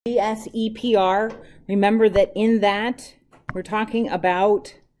VSEPR. Remember that in that we're talking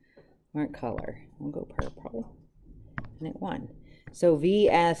about what color? We'll go purple, and it won. So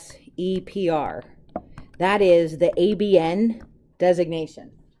VSEPR. That is the ABN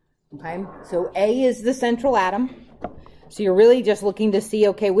designation. Okay, so A is the central atom. So you're really just looking to see,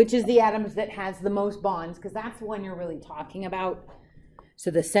 okay, which is the atoms that has the most bonds, because that's the one you're really talking about.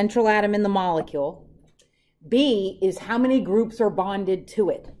 So the central atom in the molecule. B is how many groups are bonded to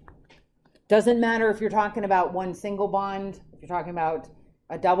it. Doesn't matter if you're talking about one single bond, if you're talking about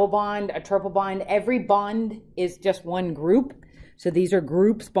a double bond, a triple bond, every bond is just one group. So these are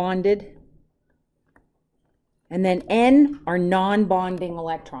groups bonded. And then N are non-bonding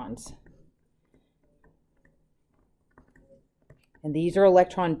electrons. And these are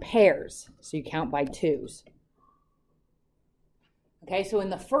electron pairs, so you count by twos. Okay, so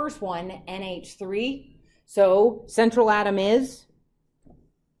in the first one, NH3, so central atom is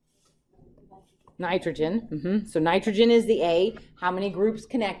nitrogen. So nitrogen is the A. How many groups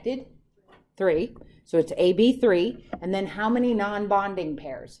connected? 3. So it's AB3. And then how many non-bonding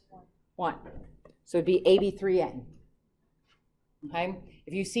pairs? 1. So it'd be AB3N. Okay,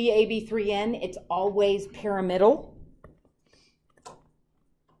 if you see AB3N, it's always pyramidal.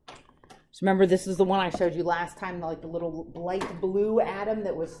 So remember, this is the one I showed you last time, like the little light blue atom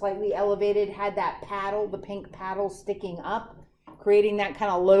that was slightly elevated, had that paddle, the pink paddle sticking up, creating that kind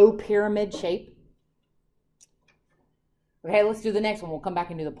of low pyramid shape. Okay, let's do the next one. We'll come back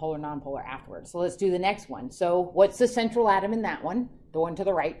and do the polar, non-polar afterwards. So let's do the next one. So what's the central atom in that one? The one to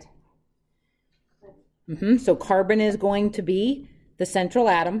the right. So carbon is going to be the central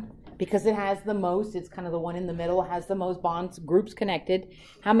atom because it has the most, it's kind of the one in the middle, has the most bonds, groups connected.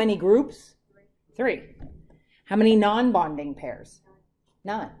 How many groups? 3. How many non-bonding pairs?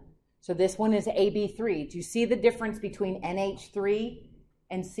 None. So this one is AB3. Do you see the difference between NH3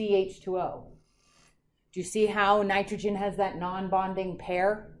 and CH2O? Do you see how nitrogen has that non-bonding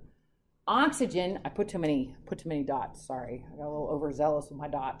pair? Oxygen, I put too many dots, sorry. I got a little overzealous with my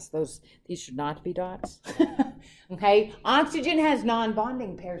dots. These should not be dots. Okay, oxygen has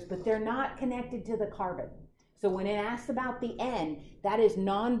non-bonding pairs, but they're not connected to the carbon. So when it asks about the N, that is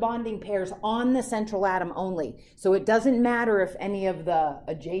non-bonding pairs on the central atom only. So it doesn't matter if any of the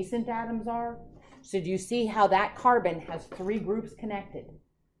adjacent atoms are. So do you see how that carbon has 3 groups connected?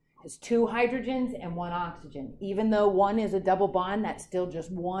 It's 2 hydrogens and 1 oxygen. Even though one is a double bond, that's still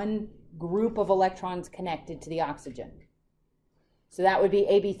just one group of electrons connected to the oxygen. So that would be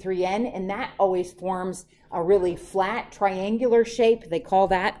AB3N, and that always forms a really flat triangular shape. They call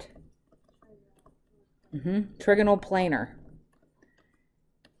that trigonal planar.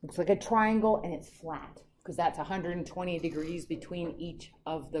 Looks like a triangle, and it's flat because that's 120 degrees between each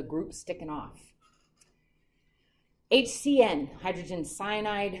of the groups sticking off. HCN, hydrogen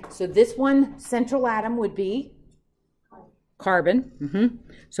cyanide. So this one, central atom would be carbon.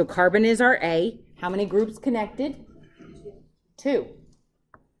 So carbon is our A. How many groups connected? 2.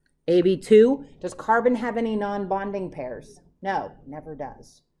 AB2. Does carbon have any non-bonding pairs? No, never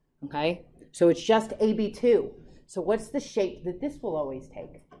does. Okay, so it's just AB2. So what's the shape that this will always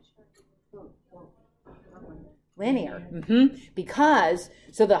take? Linear. Because,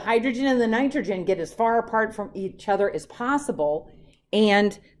 so the hydrogen and the nitrogen get as far apart from each other as possible,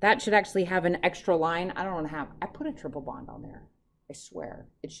 and that should actually have an extra line. I don't want to have, I put a triple bond on there. I swear.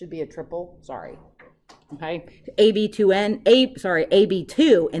 It should be a triple, sorry. Okay,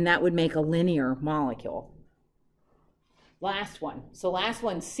 AB2, and that would make a linear molecule. Last one. So last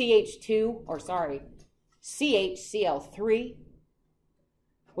one, CHCl3,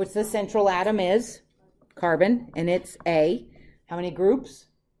 which the central atom is carbon, and it's A. How many groups?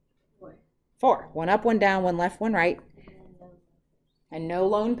 4. 1 up, 1 down, 1 left, 1 right. And no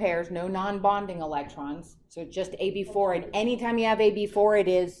lone pairs, no non-bonding electrons. So just AB4, and anytime you have AB4, it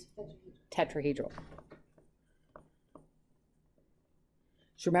is tetrahedral.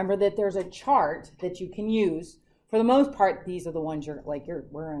 So remember that there's a chart that you can use. For the most part, these are the ones we're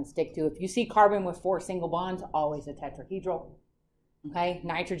going to stick to. If you see carbon with 4 single bonds, always a tetrahedral. Okay,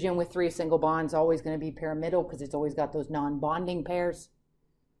 nitrogen with 3 single bonds, always going to be pyramidal because it's always got those non-bonding pairs.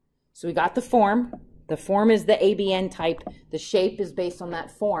 So we got the form. The form is the ABN type. The shape is based on that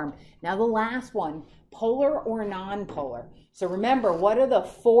form. Now the last one, polar or non-polar. So remember, what are the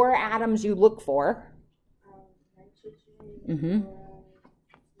 4 atoms you look for?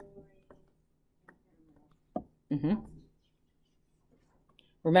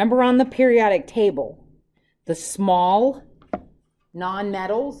 Remember on the periodic table, the small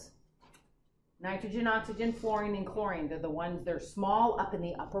non-metals, nitrogen, oxygen, fluorine, and chlorine, they're the ones, they're small up in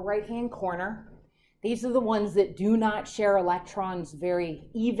the upper right-hand corner. These are the ones that do not share electrons very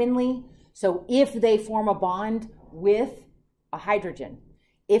evenly. So if they form a bond with a hydrogen,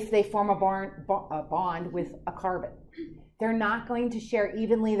 if they form a bond with a carbon, they're not going to share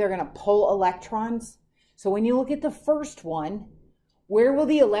evenly. They're going to pull electrons. So when you look at the first one, where will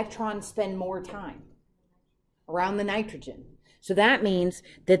the electrons spend more time? Around the nitrogen. So that means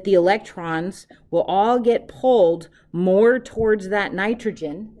that the electrons will all get pulled more towards that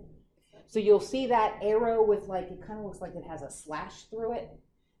nitrogen. So you'll see that arrow with like, it kind of looks like it has a slash through it.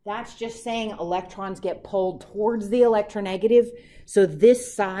 That's just saying electrons get pulled towards the electronegative. So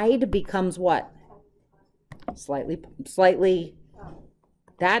this side becomes what? Slightly,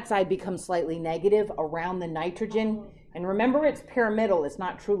 that side becomes slightly negative around the nitrogen. And remember, it's pyramidal. It's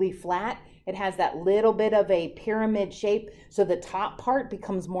not truly flat. It has that little bit of a pyramid shape. So the top part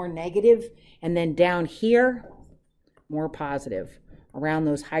becomes more negative, and then down here, more positive. Around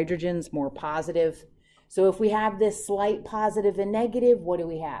those hydrogens, more positive. So if we have this slight positive and negative, what do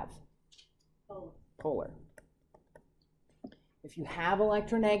we have? Polar. If you have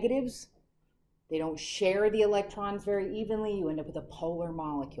electronegatives, they don't share the electrons very evenly, you end up with a polar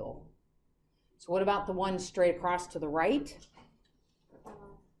molecule. So what about the one straight across to the right?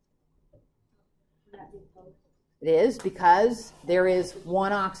 It is, because there is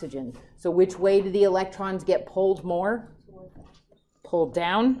one oxygen. So which way do the electrons get pulled more? Pulled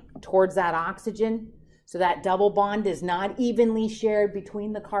down towards that oxygen. So that double bond is not evenly shared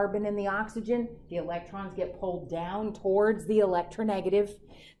between the carbon and the oxygen. The electrons get pulled down towards the electronegative.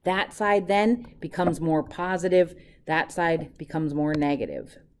 That side then becomes more positive. That side becomes more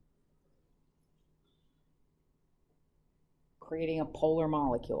negative, creating a polar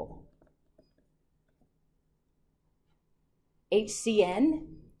molecule. HCN.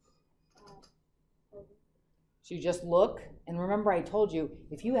 So you just look, and remember I told you,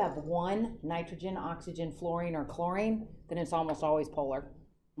 if you have one nitrogen, oxygen, fluorine, or chlorine, then it's almost always polar.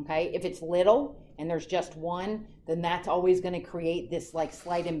 Okay? If it's little and there's just one, then that's always going to create this like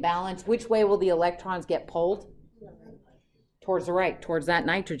slight imbalance. Which way will the electrons get pulled? Towards the right, towards that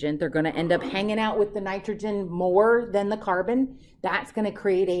nitrogen. They're going to end up hanging out with the nitrogen more than the carbon. That's going to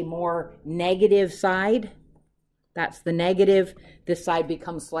create a more negative side. That's the negative. This side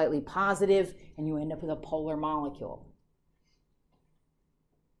becomes slightly positive, and you end up with a polar molecule.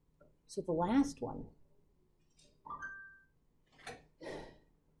 So the last one,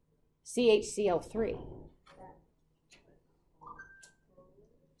 CHCl3.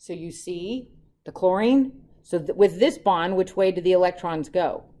 So you see the chlorine. So with this bond, which way do the electrons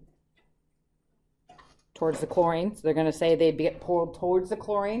go? Towards the chlorine. So they're going to say they get pulled towards the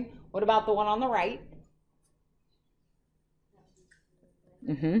chlorine. What about the one on the right?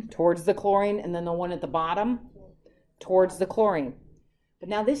 Towards the chlorine, and then the one at the bottom towards the chlorine. But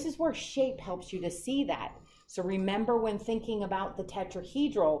now this is where shape helps you to see that. So remember, when thinking about the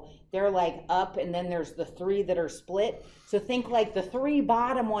tetrahedral, they're like up, and then there's the three that are split. So think like the three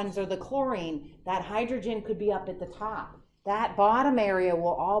bottom ones are the chlorine. That hydrogen could be up at the top. That bottom area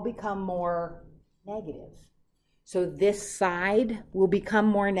will all become more negative. So this side will become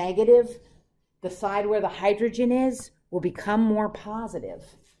more negative. The side where the hydrogen is will become more positive.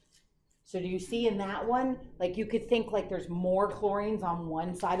 So do you see in that one, like you could think like there's more chlorines on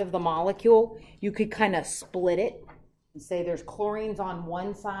one side of the molecule. You could kind of split it and say there's chlorines on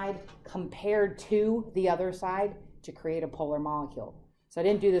one side compared to the other side to create a polar molecule. So I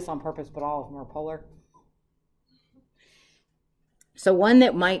didn't do this on purpose, but all of them are polar. So one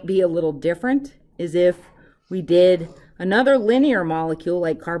that might be a little different is if we did another linear molecule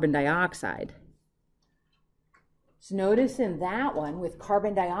like carbon dioxide. So notice in that one with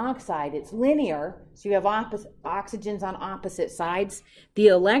carbon dioxide, it's linear. So you have oxygens on opposite sides. The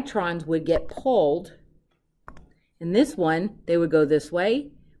electrons would get pulled. In this one, they would go this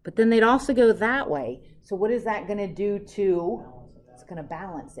way, but then they'd also go that way. So what is that going to do to, it's going to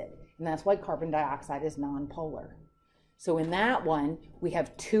balance it. And that's why carbon dioxide is nonpolar. So in that one, we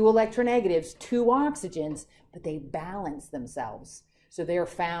have two electronegatives, two oxygens, but they balance themselves. So they're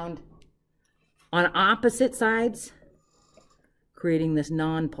found on opposite sides, creating this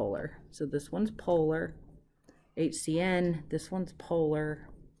nonpolar. So this one's polar, HCN, this one's polar.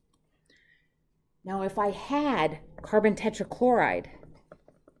 Now if I had carbon tetrachloride,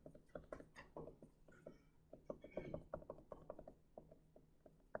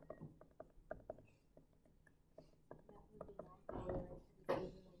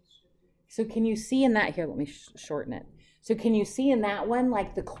 so can you see in that, here, let me shorten it. So can you see in that one,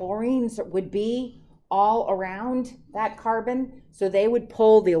 like the chlorines would be all around that carbon? So they would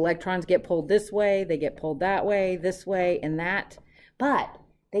pull, the electrons get pulled this way, they get pulled that way, this way, and that. But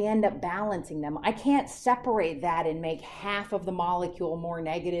they end up balancing them. I can't separate that and make half of the molecule more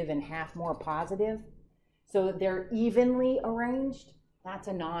negative and half more positive. So they're evenly arranged. That's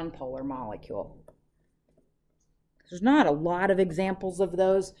a nonpolar molecule. There's not a lot of examples of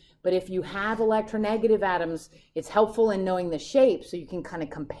those, but if you have electronegative atoms, it's helpful in knowing the shape so you can kind of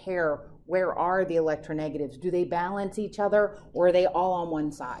compare where are the electronegatives. Do they balance each other, or are they all on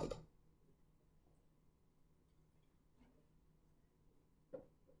one side?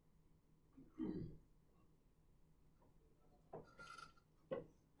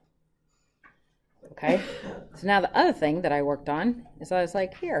 Okay, so now the other thing that I worked on is I was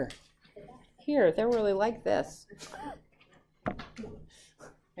like, here, they're really like this.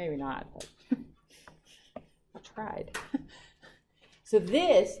 Maybe not, but I tried. So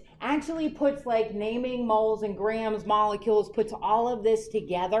this actually puts like naming moles and grams, molecules, puts all of this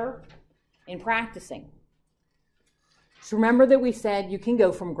together in practicing. So remember that we said you can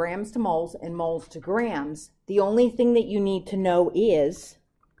go from grams to moles and moles to grams. The only thing that you need to know is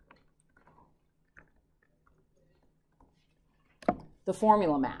the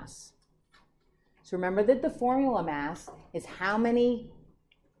formula mass. So remember that the formula mass is how many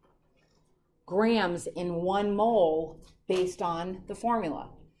grams in 1 mole based on the formula.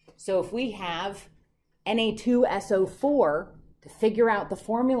 So if we have Na2SO4, to figure out the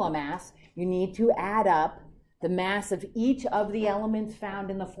formula mass, you need to add up the mass of each of the elements found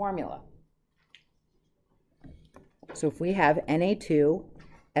in the formula. So if we have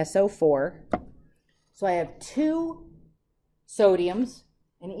Na2SO4, so I have 2 sodiums,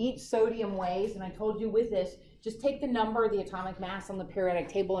 and each sodium weighs, and I told you with this, just take the number of the atomic mass on the periodic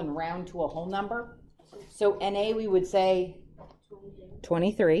table and round to a whole number. So Na, we would say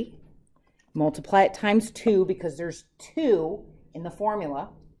 23. Multiply it times 2 because there's 2 in the formula.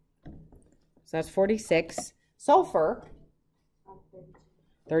 So that's 46. Sulfur,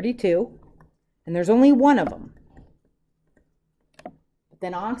 32. And there's only 1 of them. But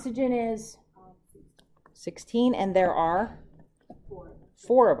then oxygen is 16, and there are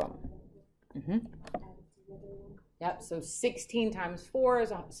 4 of them. Yep, so 16 times 4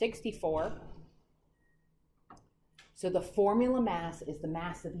 is 64. So the formula mass is the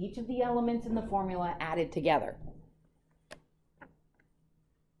mass of each of the elements in the formula added together.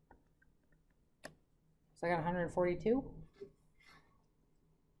 So I got 142.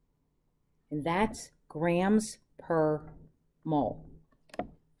 And that's grams per mole.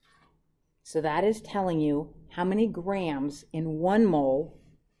 So that is telling you how many grams in 1 mole.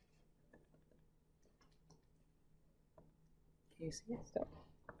 Can you see it still?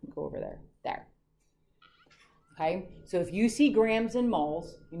 Go over there. There. Okay, so if you see grams in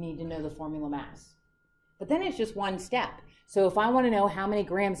moles, you need to know the formula mass. But then it's just one step. So if I want to know how many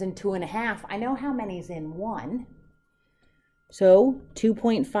grams in 2.5, I know how many is in 1. So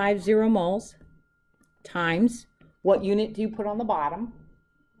 2.50 moles times, what unit do you put on the bottom?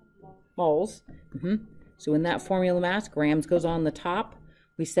 Moles. So in that formula mass, grams goes on the top.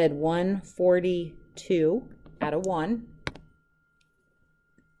 We said 142 out of 1.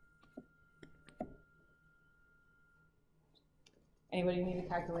 Anybody need a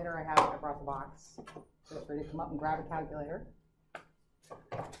calculator? I brought the box. Feel free to come up and grab a calculator.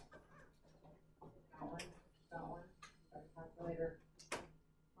 That one, grab a calculator.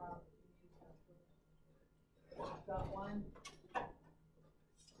 Got one.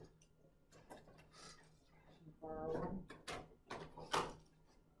 Borrow one.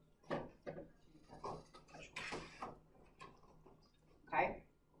 Okay.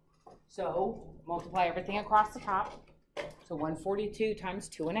 So multiply everything across the top. So 142 times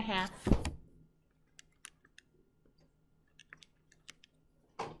 2.5.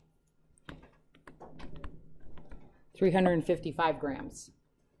 $355 grams.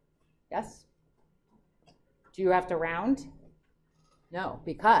 Yes? Do you have to round? No,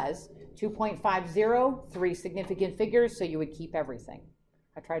 because 2.50, 3 significant figures, so you would keep everything.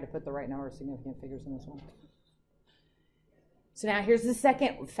 I tried to put the right number of significant figures in this one. So now here's the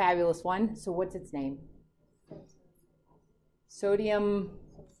second fabulous one. So what's its name? Sodium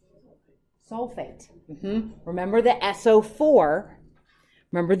sulfate. Remember the SO4.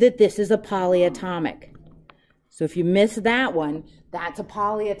 Remember that this is a polyatomic. So if you miss that one, that's a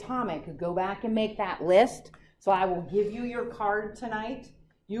polyatomic. Go back and make that list. So I will give you your card tonight.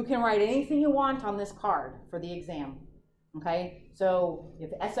 You can write anything you want on this card for the exam. Okay? So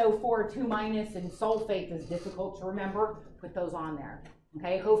if SO4, 2 minus, and sulfate is difficult to remember, put those on there.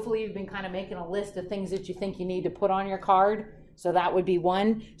 Okay? Hopefully you've been kind of making a list of things that you think you need to put on your card. So that would be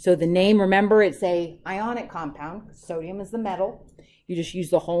one. So the name, remember, it's a ionic compound. Sodium is the metal. You just use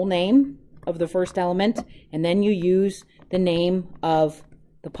the whole name of the first element, and then you use the name of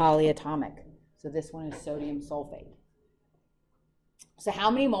the polyatomic. So this one is sodium sulfate. So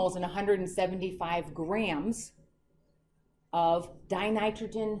how many moles in 175 grams of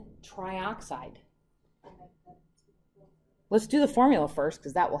dinitrogen trioxide? Let's do the formula first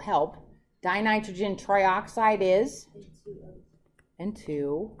because that will help. Dinitrogen trioxide is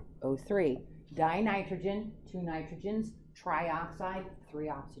N2O3. Dinitrogen, 2 nitrogens. Trioxide, 3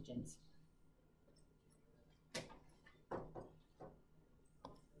 oxygens.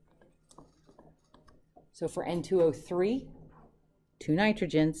 So for N2O3, 2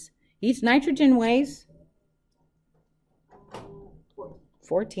 nitrogens. Each nitrogen weighs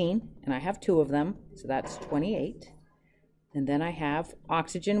 14, and I have 2 of them, so that's 28. And then I have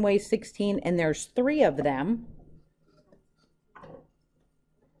oxygen weighs 16, and there's 3 of them.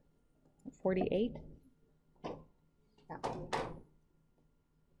 48. Yeah.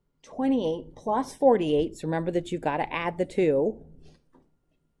 28 plus 48, so remember that you've got to add the 2.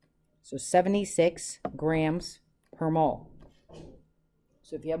 So 76 grams per mole.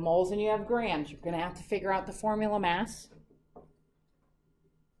 So if you have moles and you have grams, you're going to have to figure out the formula mass.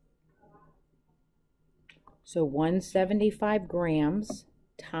 So 175 grams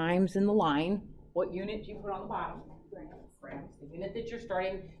times in the line. What unit do you put on the bottom? Grams. The unit that you're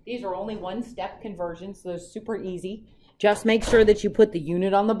starting. These are only one-step conversions, so they're super easy. Just make sure that you put the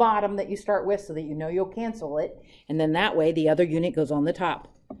unit on the bottom that you start with so that you know you'll cancel it. And then that way the other unit goes on the top.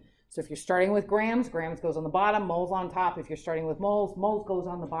 So if you're starting with grams, grams goes on the bottom, moles on top. If you're starting with moles, moles goes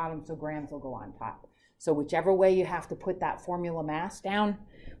on the bottom, so grams will go on top. So whichever way you have to put that formula mass down,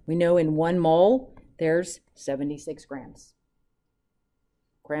 we know in 1 mole, there's 76 grams.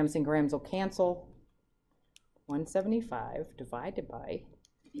 Grams and grams will cancel. 175 divided by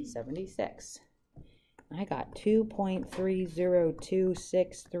 76. I got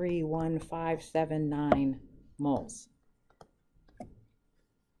 2.302631579 moles.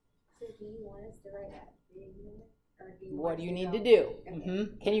 So do you want us to write that big unit? Or do you What do you need to know? do? Okay.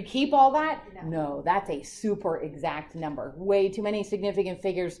 Can you keep all that? No. No, that's a super exact number. Way too many significant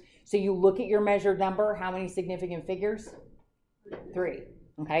figures. So you look at your measured number. How many significant figures? 3.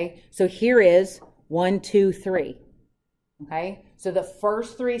 Okay. So here is 1, 2, 3. Okay. So the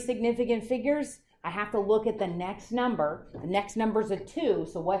first 3 significant figures, I have to look at the next number. The next number is a 2.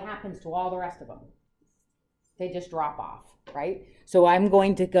 So what happens to all the rest of them? They just drop off, right? So I'm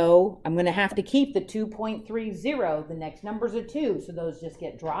going to have to keep the 2.30. The next number's a 2, so those just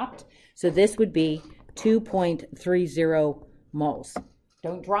get dropped. So this would be 2.30 moles.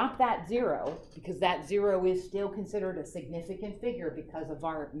 Don't drop that 0 because that 0 is still considered a significant figure because of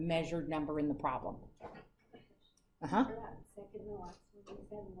our measured number in the problem.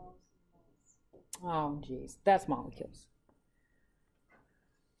 Oh, geez, that's molecules.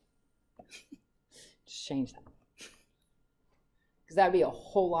 Just change that. Because that would be a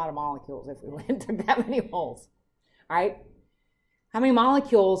whole lot of molecules if we went and took that many moles. All right. How many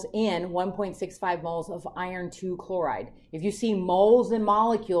molecules in 1.65 moles of iron 2 chloride? If you see moles and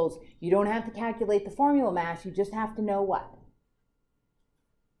molecules, you don't have to calculate the formula mass. You just have to know what?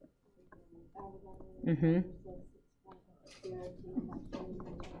 You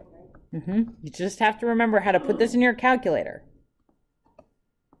just have to remember how to put this in your calculator.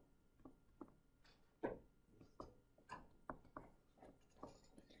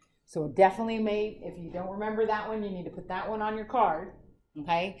 So definitely if you don't remember that one, you need to put that one on your card.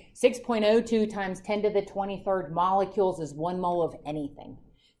 Okay, 6.02 times 10 to the 23rd molecules is 1 mole of anything.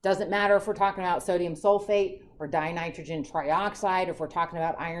 Doesn't matter if we're talking about sodium sulfate or dinitrogen trioxide, or if we're talking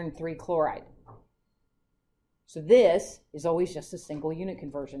about iron 3 chloride. So this is always just a single unit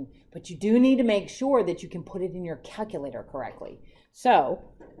conversion, but you do need to make sure that you can put it in your calculator correctly. So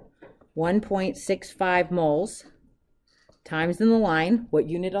 1.65 moles times in the line, what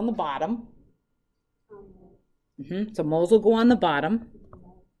unit on the bottom? So moles will go on the bottom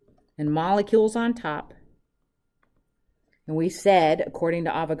and molecules on top. And we said, according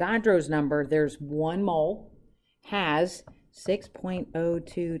to Avogadro's number, there's 1 mole has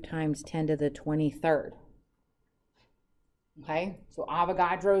 6.02 times 10 to the 23rd. Okay, so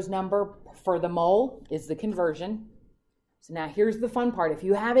Avogadro's number for the mole is the conversion. So now here's the fun part. If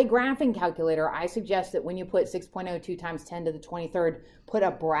you have a graphing calculator, I suggest that when you put 6.02 times 10 to the 23rd, put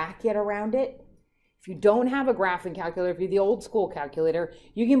a bracket around it. If you don't have a graphing calculator, if you're the old school calculator,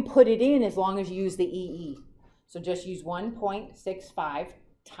 you can put it in as long as you use the EE. So just use 1.65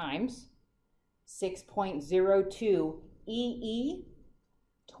 times 6.02 EE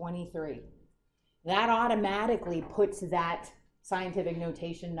 23. That automatically puts that scientific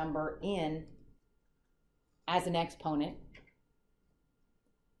notation number in as an exponent.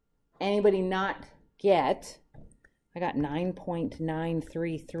 Anybody not get I got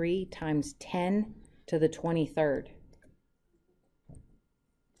 9.933 times 10 to the 23rd.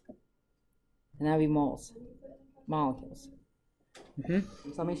 And that would be moles, molecules. So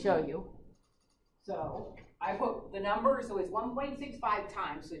let me show you. So I put the number, so it's 1.65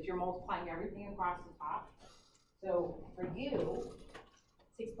 times, so if you're multiplying everything across the top. So for you,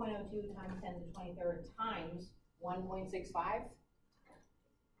 6.02 times 10 to the 23rd times 1.65.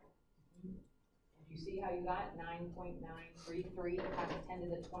 You see how you got 9.933 times 10 to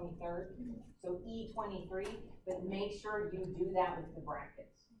the 23rd? So E23, but make sure you do that with the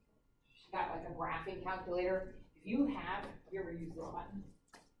brackets. She's got like a graphing calculator. If you have you ever used this button?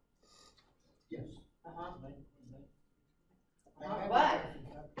 Yes. But,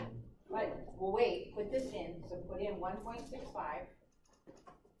 well, wait, put this in. So put in 1.65.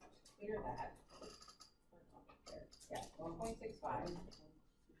 Clear that. Yeah, 1.65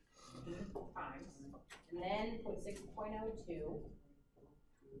 times. And then put 6.02.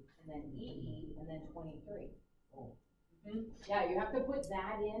 And then EE, and then 23. Yeah, you have to put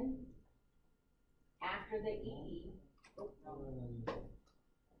that in after the EE. Oh, no.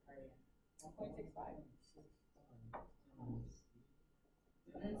 1.65.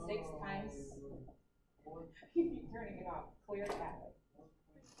 And then 6 times. You keep turning it off. Clear it that way.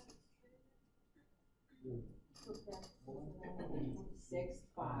 6.5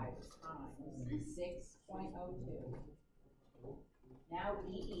 times 6.02. Now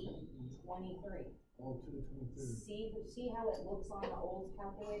EE 23. See how it looks on the old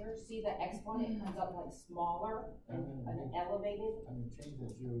calculator? See the exponent comes up like smaller and elevated? And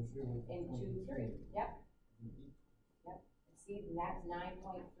 2, 3. Yep. See, that's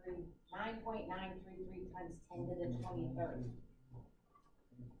 9.933 times 10 to the 23rd.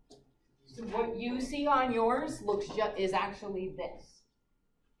 So what you see on yours is actually this.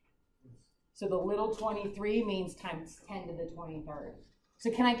 So the little 23 means times 10 to the 23rd. So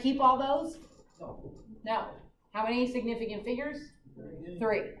can I keep all those? No. How many significant figures?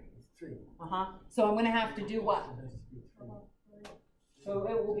 3. So I'm going to have to do what? So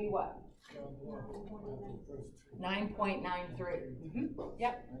it will be what? 9.93.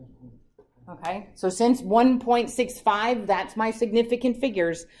 Yep. Okay, so since 1.65, that's my significant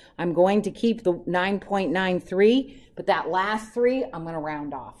figures, I'm going to keep the 9.93, but that last 3, I'm going to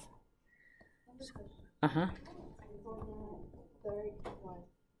round off. For the third one,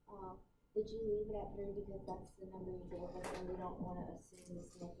 did you leave it at 3 because that's the number you gave us and we don't want to assume the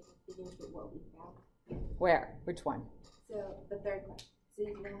significant figures with what we found? Where? Which one? So the third one. So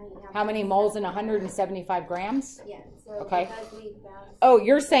you have how many moles in 175 grams? Yeah, so okay. Because we found... Oh,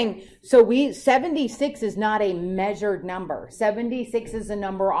 you're saying, so 76 is not a measured number. 76 is a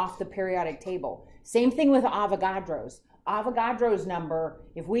number off the periodic table. Same thing with Avogadro's. Avogadro's number,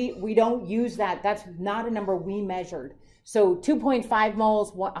 if we don't use that, that's not a number we measured. So 2.5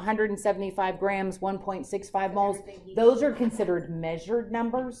 moles, 175 grams, 1.65 moles, those are considered measured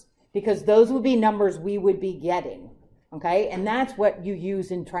numbers because those would be numbers we would be getting. Okay, and that's what you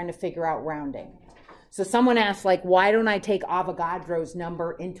use in trying to figure out rounding. So someone asked, like, why don't I take Avogadro's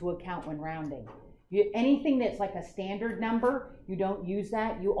number into account when rounding? Anything that's like a standard number, you don't use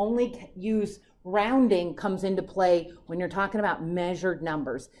that. You only use rounding comes into play when you're talking about measured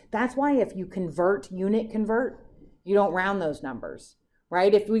numbers. That's why if you unit convert, you don't round those numbers,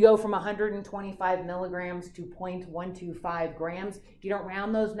 right? If we go from 125 milligrams to 0.125 grams, you don't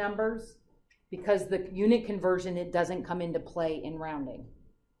round those numbers. Because the unit conversion, it doesn't come into play in rounding.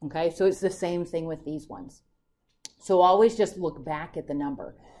 Okay, so it's the same thing with these ones. So always just look back at the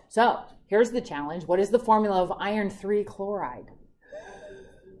number. So here's the challenge. What is the formula of iron 3 chloride?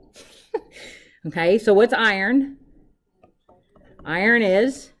 Okay, so what's iron? Iron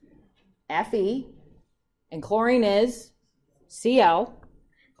is Fe, and chlorine is Cl.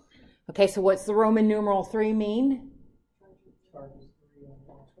 Okay, so what's the Roman numeral 3 mean?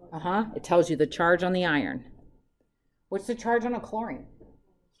 It tells you the charge on the iron. What's the charge on a chlorine?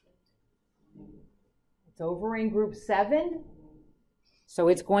 It's over in group 7. So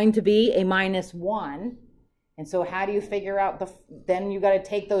it's going to be a -1. And so how do you figure out then you got to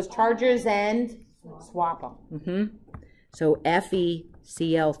take those charges and swap them. So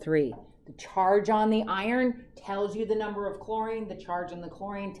FeCl3. The charge on the iron tells you the number of chlorine. The charge on the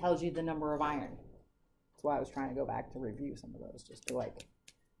chlorine tells you the number of iron. That's why I was trying to go back to review some of those just to like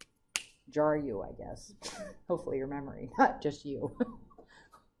jar you, I guess. Hopefully your memory, not just you.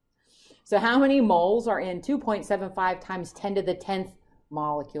 So how many moles are in 2.75 times 10 to the 10th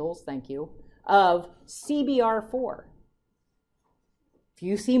molecules, thank you, of CBr4? If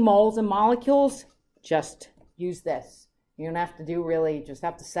you see moles and molecules, just use this. You don't have to do really, just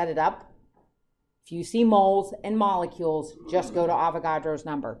have to set it up. If you see moles and molecules, just go to Avogadro's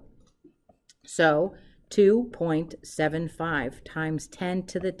number. So 2.75 times 10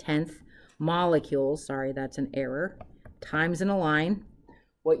 to the 10th molecules, sorry, that's an error, times in a line.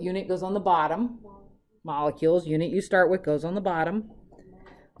 What unit goes on the bottom? Molecules. Unit you start with goes on the bottom.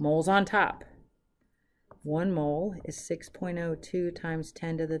 Moles on top. 1 mole is 6.02 times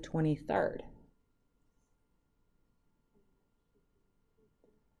 10 to the 23rd.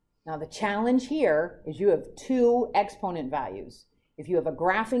 Now the challenge here is you have 2 exponent values. If you have a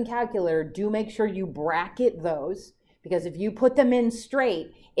graphing calculator, do make sure you bracket those, because if you put them in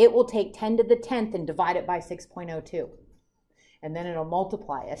straight, it will take 10 to the 10th and divide it by 6.02. And then it'll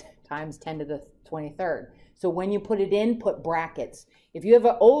multiply it times 10 to the 23rd. So when you put it in, put brackets. If you have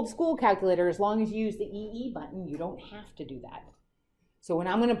an old school calculator, as long as you use the EE button, you don't have to do that. So when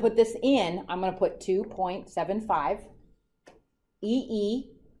I'm going to put this in, I'm going to put 2.75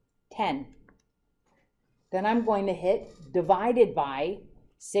 EE 10. Then I'm going to hit divided by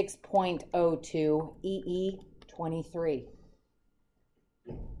 6.02 EE 23.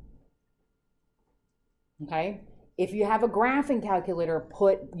 Okay? If you have a graphing calculator,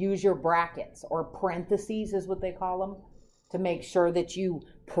 use your brackets, or parentheses is what they call them, to make sure that you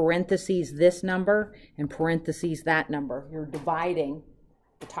parentheses this number and parentheses that number. You're dividing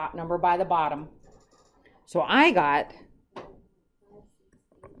the top number by the bottom. So I got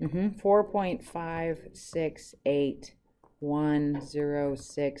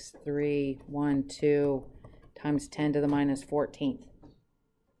 4.568106312 times 10 to the minus 14th.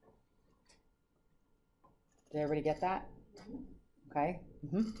 Did everybody get that? Okay.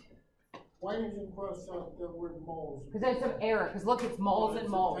 Why did you cross out the word moles? Because there's some error. Because look, it's moles and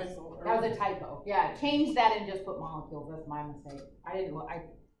moles. That was a typo. Yeah, change that and just put molecules. That's my mistake. I didn't look. I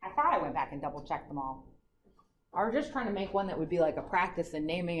thought I went back and double checked them all. I was just trying to make one that would be like a practice in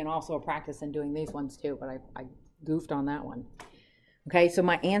naming and also a practice in doing these ones too, but I goofed on that one. Okay, so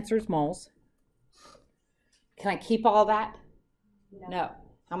my answer is moles. Can I keep all that? No.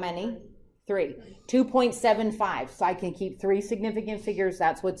 How many? 3. 2.75. So I can keep 3 significant figures.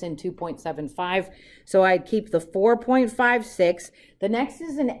 That's what's in 2.75. So I'd keep the 4.56. The next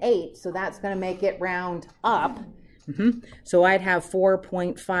is an 8, so that's going to make it round up. So I'd have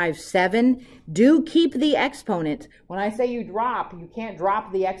 4.57. Do keep the exponent. When I say you drop, you can't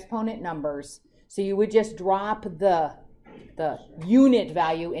drop the exponent numbers. So you would just drop the unit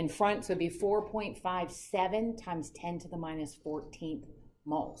value in front. So it'd be 4.57 times 10 to the minus 14th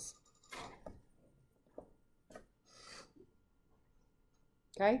moles.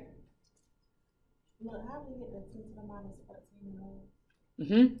 Okay? Look, how do you get the 10 to the minus 14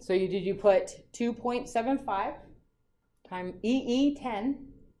 moles? So you put 2.75 times EE 10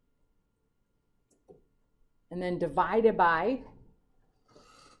 and then divided by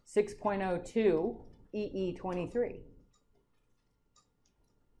 6.02 EE 23.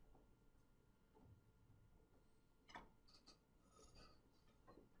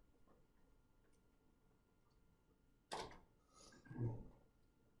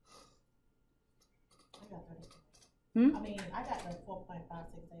 I mean, I got the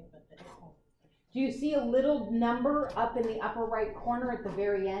 4.568, but the exponent. Do you see a little number up in the upper right corner at the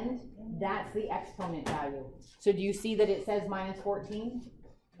very end? That's the exponent value. So do you see that it says minus 14?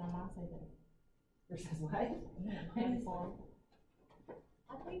 No, mine says that. Yours says what? Minus 4.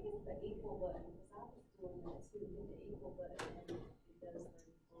 I think it's the equal button, because I was doing that too, with the equal button, and it does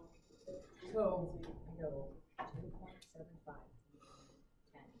 34. So I go 2.75.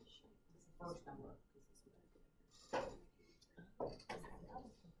 10. This is the first number.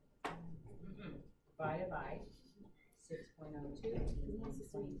 Divided by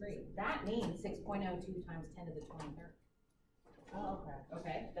 6.02 23. That means 6.02 times 10 to the 23rd. Oh, okay.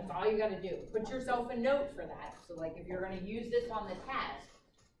 Okay, that's all you got to do. Put yourself a note for that. So like if you're going to use this on the test,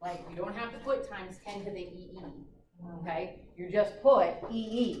 like you don't have to put times 10 to the EE. Okay, you just put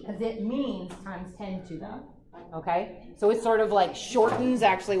EE because it means times 10 to them. Okay, so it sort of like shortens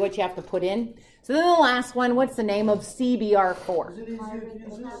actually what you have to put in. So then the last one, what's the name of CBR4? Is it easier to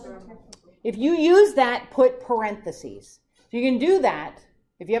use this? If you use that, put parentheses. So you can do that.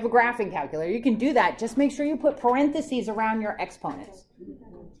 If you have a graphing calculator, you can do that. Just make sure you put parentheses around your exponents.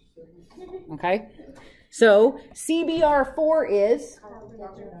 Okay? So CBR4 is,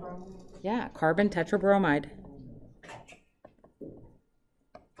 yeah, carbon tetrabromide.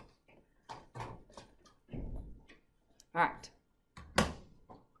 All right.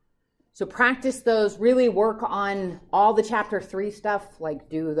 So practice those. Really work on all the chapter 3 stuff, like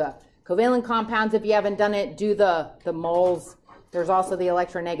do the covalent compounds if you haven't done it, do the moles. There's also the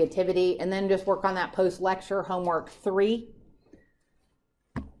electronegativity, and then just work on that post-lecture homework 3.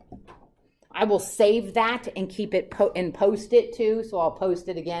 I will save that and keep it and post it too. So I'll post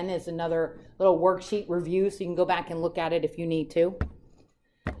it again as another little worksheet review so you can go back and look at it if you need to.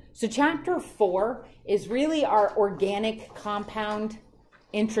 So chapter 4 is really our organic compound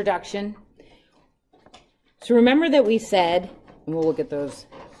introduction. So remember that we said, and we'll look at those,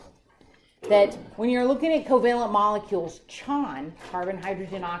 that when you're looking at covalent molecules, CHM, carbon,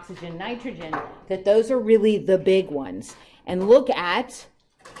 hydrogen, oxygen, nitrogen, that those are really the big ones. And look at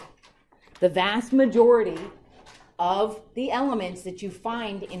the vast majority of the elements that you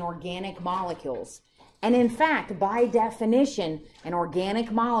find in organic molecules. And in fact, by definition, an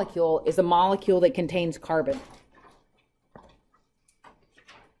organic molecule is a molecule that contains carbon.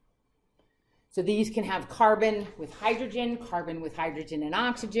 So these can have carbon with hydrogen and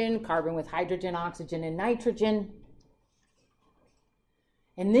oxygen, carbon with hydrogen, oxygen, and nitrogen.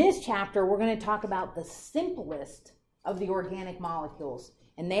 In this chapter, we're going to talk about the simplest of the organic molecules,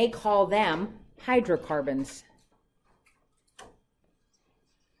 and they call them hydrocarbons.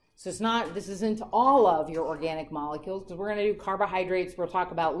 So this isn't all of your organic molecules, because we're going to do carbohydrates, we'll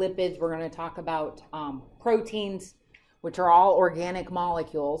talk about lipids, we're going to talk about proteins, which are all organic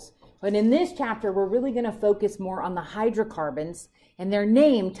molecules. But in this chapter, we're really going to focus more on the hydrocarbons, and their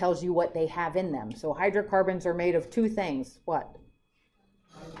name tells you what they have in them. So hydrocarbons are made of two things. What?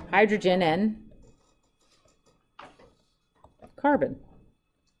 Hydrogen and carbon.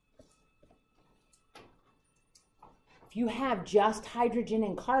 If you have just hydrogen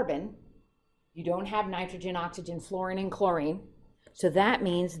and carbon, you don't have nitrogen, oxygen, fluorine, and chlorine. So that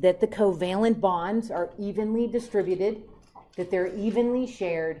means that the covalent bonds are evenly distributed, that they're evenly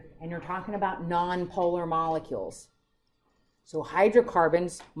shared, and you're talking about non-polar molecules. So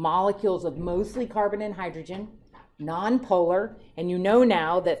hydrocarbons, molecules of mostly carbon and hydrogen, non-polar, and you know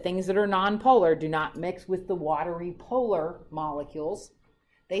now that things that are non-polar do not mix with the watery polar molecules.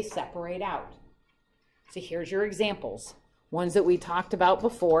 They separate out. So here's your examples. Ones that we talked about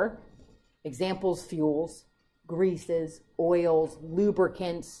before. Examples: fuels, greases, oils,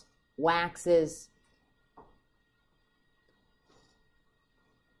 lubricants, waxes.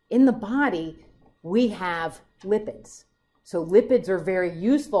 In the body, we have lipids. So lipids are very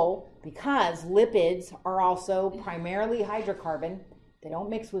useful because lipids are also primarily hydrocarbon. They don't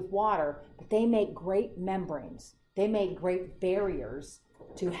mix with water, but they make great membranes. They make great barriers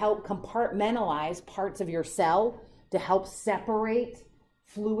to help compartmentalize parts of your cell, to help separate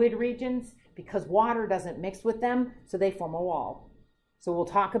fluid regions, because water doesn't mix with them, so they form a wall. So we'll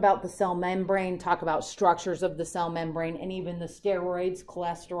talk about the cell membrane, talk about structures of the cell membrane, and even the steroids,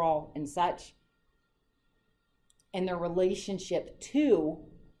 cholesterol, and such, and their relationship to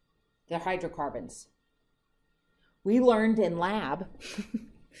the hydrocarbons. We learned in lab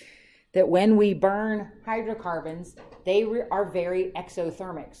that when we burn hydrocarbons, they are very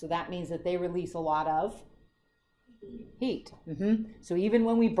exothermic. So that means that they release a lot of heat. So even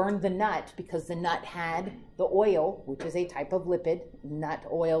when we burned the nut, because the nut had the oil, which is a type of lipid, nut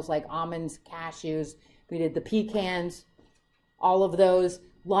oils like almonds, cashews, we did the pecans, all of those,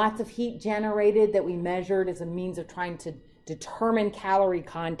 lots of heat generated that we measured as a means of trying to determine calorie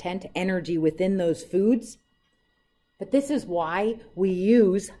content, energy within those foods. But this is why we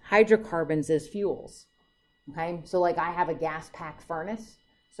use hydrocarbons as fuels. Okay, so like I have a gas pack furnace,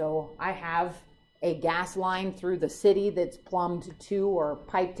 so I have a gas line through the city that's plumbed to or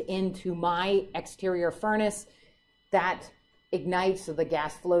piped into my exterior furnace that ignites, so the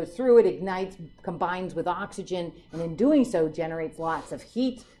gas flows through it, ignites, combines with oxygen, and in doing so generates lots of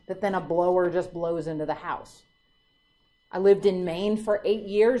heat that then a blower just blows into the house. I lived in Maine for 8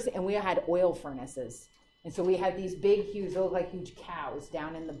 years, and we had oil furnaces. And so we had these big, huge, they look like huge cows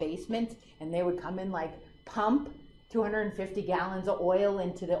down in the basement, and they would come in like pump 250 gallons of oil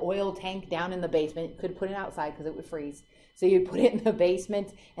into the oil tank down in the basement. You couldn't put it outside because it would freeze. So you'd put it in the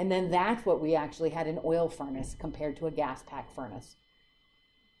basement, and then that's what we actually had, an oil furnace compared to a gas pack furnace.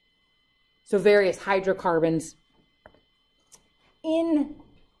 So various hydrocarbons in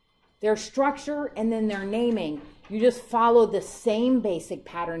their structure and then their naming, you just follow the same basic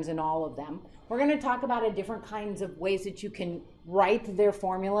patterns in all of them. We're going to talk about different kinds of ways that you can write their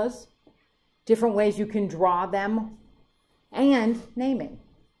formulas, different ways you can draw them, and naming.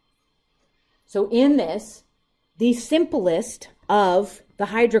 So in this, the simplest of the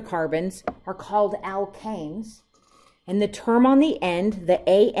hydrocarbons are called alkanes, and the term on the end, the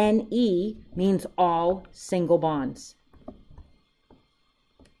ANE, means all single bonds.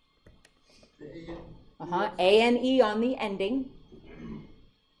 ANE on the ending.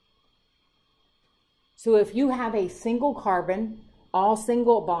 So if you have a single carbon, all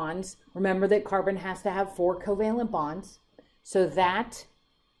single bonds, remember that carbon has to have 4 covalent bonds. So that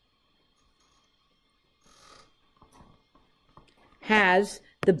has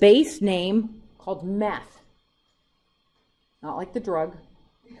the base name called meth. Not like the drug.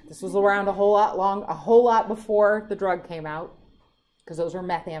 This was around a whole lot before the drug came out, because those were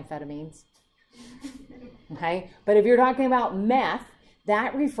methamphetamines. Okay? But if you're talking about meth,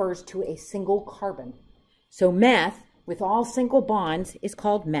 that refers to a single carbon. So meth, with all single bonds, is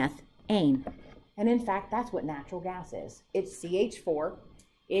called methane. And in fact, that's what natural gas is. It's CH4.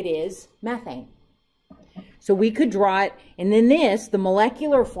 It is methane. So we could draw it, and then this, the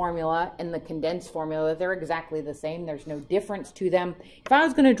molecular formula and the condensed formula, they're exactly the same. There's no difference to them. If I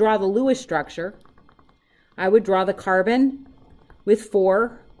was going to draw the Lewis structure, I would draw the carbon with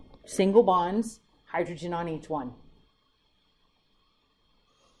 4 single bonds, hydrogen on each one.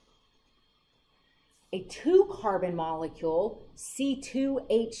 A 2-carbon molecule,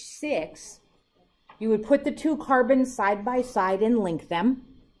 C2H6, you would put the 2 carbons side by side and link them.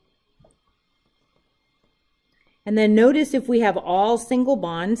 And then notice if we have all single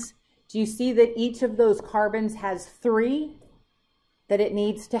bonds, do you see that each of those carbons has 3 that it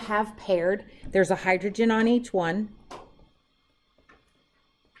needs to have paired? There's a hydrogen on each one.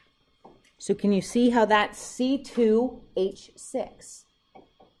 So can you see how that's C2H6?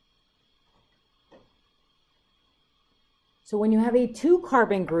 So when you have a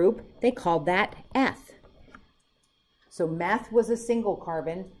 2-carbon group, they called that eth. So meth was a single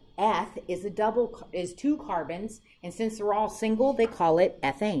carbon. Eth is 2 carbons, and since they're all single, they call it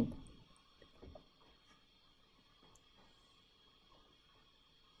ethane.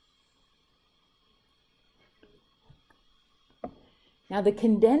 Now the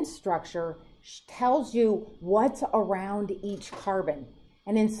condensed structure tells you what's around each carbon.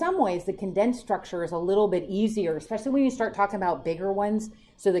 And in some ways, the condensed structure is a little bit easier, especially when you start talking about bigger ones.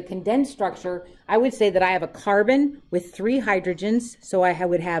 So the condensed structure, I would say that I have a carbon with 3 hydrogens. So I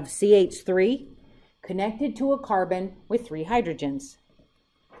would have CH3 connected to a carbon with 3 hydrogens.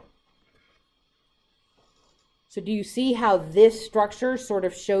 So do you see how this structure sort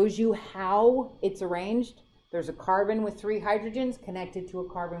of shows you how it's arranged? There's a carbon with 3 hydrogens connected to a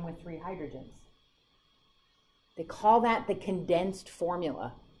carbon with 3 hydrogens. They call that the condensed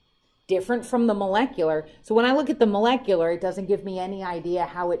formula. Different from the molecular. So when I look at the molecular, it doesn't give me any idea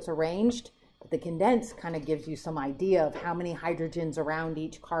how it's arranged. But the condensed kind of gives you some idea of how many hydrogens around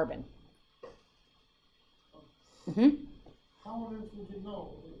each carbon. How on earth would you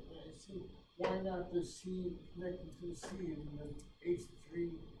know? Why not the C connected to the C and the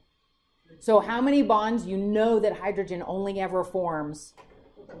H3? So how many bonds? You know that hydrogen only ever forms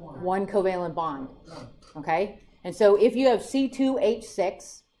 1 covalent bond. Okay? And so if you have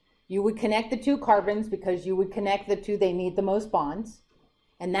C2H6, you would connect the 2 carbons because you would connect the 2, they need the most bonds.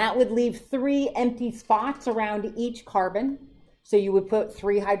 And that would leave 3 empty spots around each carbon. So you would put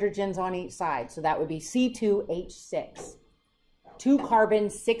 3 hydrogens on each side. So that would be C2H6. 2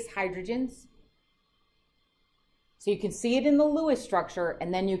 carbons, 6 hydrogens. So you can see it in the Lewis structure,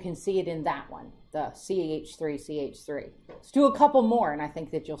 and then you can see it in that one, the CH3. Let's do a couple more, and I think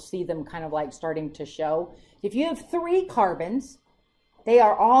that you'll see them kind of like starting to show. If you have 3 carbons, they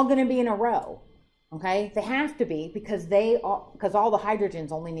are all going to be in a row, okay? They have to be because all the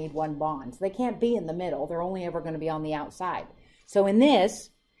hydrogens only need 1 bond. So they can't be in the middle. They're only ever going to be on the outside. So in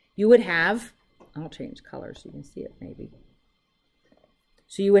this, you would have, I'll change color so you can see it maybe.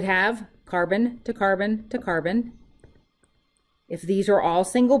 So you would have carbon to carbon to carbon. If these are all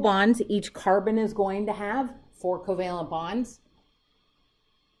single bonds, each carbon is going to have 4 covalent bonds.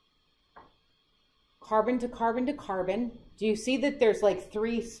 Carbon to carbon to carbon. Do you see that there's like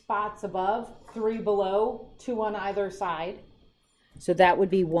 3 spots above, 3 below, 2 on either side? So that would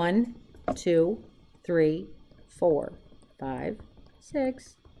be 1, 2, 3, 4, 5,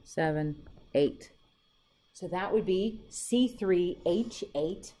 6, 7, 8. So that would be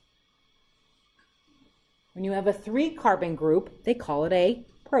C3H8. When you have a 3-carbon group, they call it a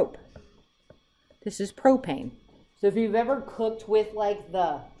prop. This is propane. So if you've ever cooked with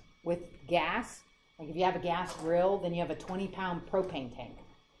with gas, like if you have a gas grill, then you have a 20-pound propane tank.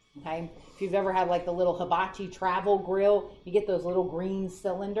 Okay? If you've ever had like the little hibachi travel grill, you get those little green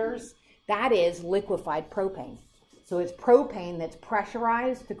cylinders. That is liquefied propane. So it's propane that's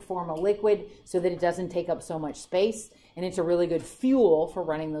pressurized to form a liquid so that it doesn't take up so much space, and it's a really good fuel for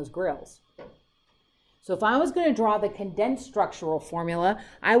running those grills. So if I was going to draw the condensed structural formula,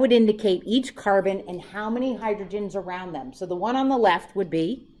 I would indicate each carbon and how many hydrogens around them. So the one on the left would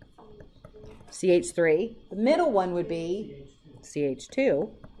be CH3. The middle one would be CH2.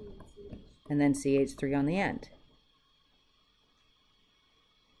 And then CH3 on the end.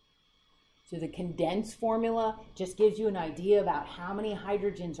 So the condensed formula just gives you an idea about how many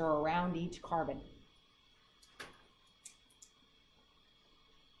hydrogens are around each carbon.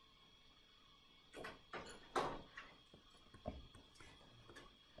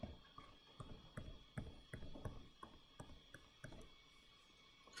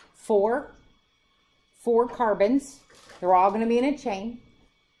 four carbons. They're all going to be in a chain.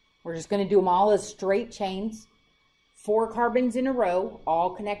 We're just going to do them all as straight chains. 4 carbons in a row,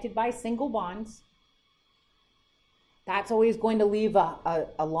 all connected by single bonds. That's always going to leave a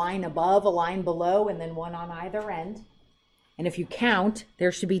line above, a line below, and then one on either end. And if you count,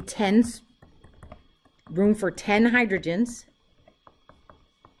 there should be room for 10 hydrogens.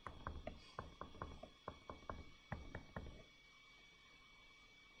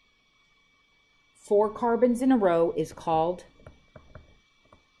 Four carbons in a row is called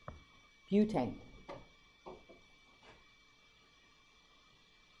butane.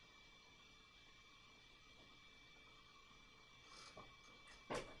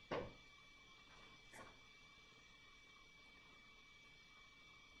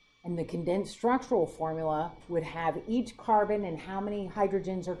 And the condensed structural formula would have each carbon and how many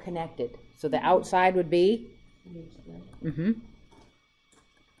hydrogens are connected. So the outside would be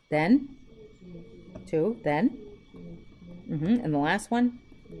then 2, then and the last one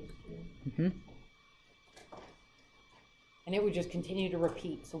and it would just continue to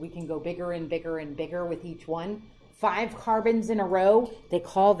repeat, so we can go bigger and bigger and bigger with each one. 5 carbons in a row, they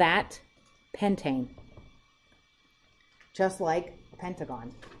call that pentane, just like a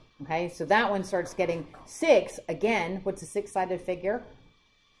pentagon. Okay, so that one starts getting 6. Again, what's a 6-sided figure?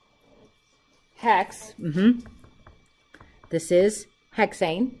 Hex. This is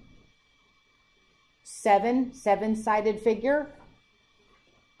hexane. 7, 7-sided figure.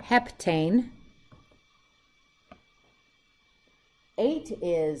 Heptane. 8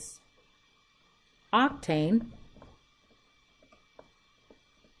 is octane.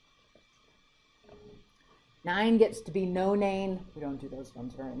 9 gets to be nonane. We don't do those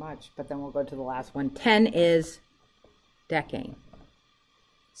ones very much, but then we'll go to the last one. 10 is decane.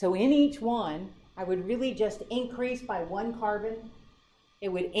 So in each one, I would really just increase by 1 carbon. It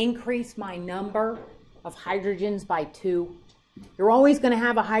would increase my number of hydrogens by 2. You're always going to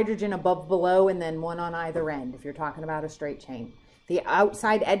have a hydrogen above, below, and then one on either end if you're talking about a straight chain. The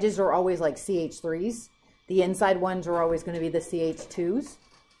outside edges are always like CH3s. The inside ones are always going to be the CH2s.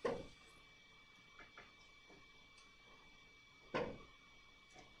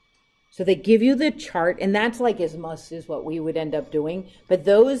 So they give you the chart, and that's like as much as what we would end up doing. But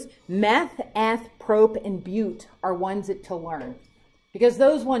those meth, eth, prop, and bute are ones to learn, because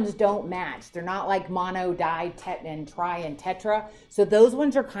those ones don't match. They're not like mono, di, tet, and tri, and tetra. So those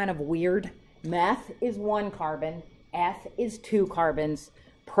ones are kind of weird. Meth is 1 carbon, eth is 2 carbons,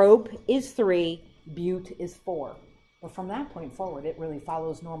 prop is 3, bute is 4. But from that point forward, it really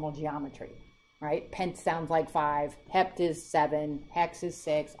follows normal geometry. Right? Pent sounds like 5, hept is 7, hex is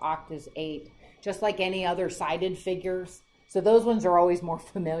 6, oct is 8, just like any other sided figures. So those ones are always more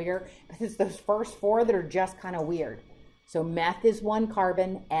familiar, but it's those first 4 that are just kind of weird. So meth is 1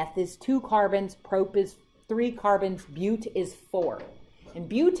 carbon, eth is 2 carbons, prop is 3 carbons, bute is 4. And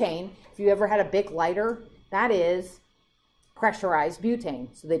butane, if you ever had a Bic lighter, that is pressurized butane.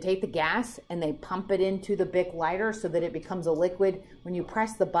 So they take the gas and they pump it into the Bic lighter so that it becomes a liquid. When you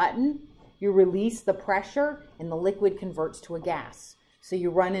press the button, you release the pressure and the liquid converts to a gas. So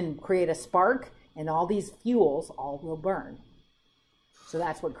you run and create a spark, and all these fuels all will burn. So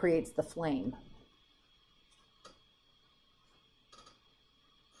that's what creates the flame.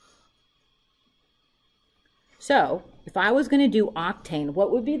 So if I was going to do octane, what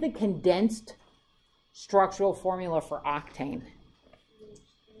would be the condensed structural formula for octane?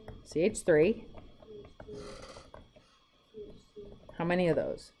 CH3. How many of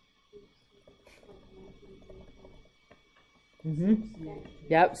those?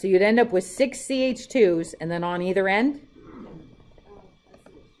 Yep, so you'd end up with 6 CH2s, and then on either end,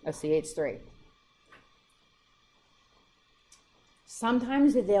 a CH3.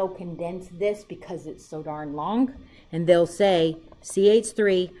 Sometimes they'll condense this because it's so darn long, and they'll say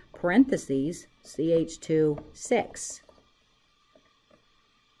CH3 parentheses CH2 6.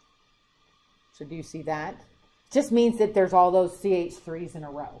 So do you see that? It just means that there's all those CH3s in a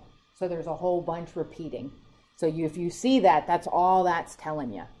row. So there's a whole bunch repeating. So if you see that, that's all that's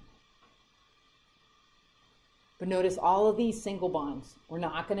telling you. But notice all of these single bonds. We're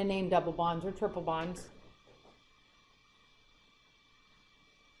not going to name double bonds or triple bonds.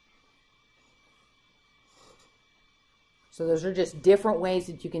 So those are just different ways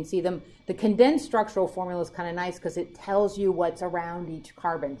that you can see them. The condensed structural formula is kind of nice because it tells you what's around each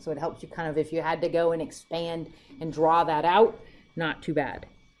carbon. So it helps you kind of, if you had to go and expand and draw that out, not too bad.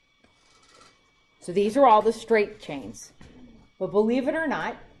 So these are all the straight chains. But believe it or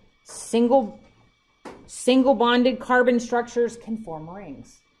not, single bonded carbon structures can form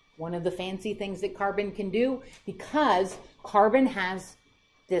rings. One of the fancy things that carbon can do, because carbon has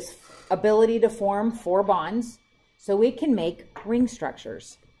this ability to form 4 bonds, so it can make ring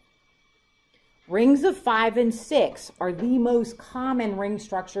structures. Rings of 5 and 6 are the most common ring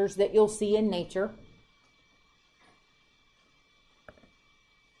structures that you'll see in nature.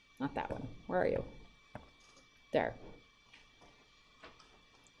 Not that one. Where are you? There.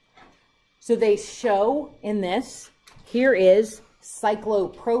 So they show in this, here is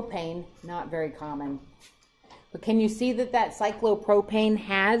cyclopropane, not very common. But can you see that that cyclopropane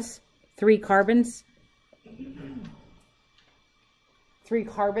has 3 carbons? 3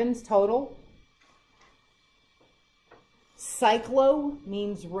 carbons total. Cyclo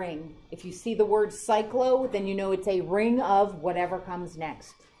means ring. If you see the word cyclo, then you know it's a ring of whatever comes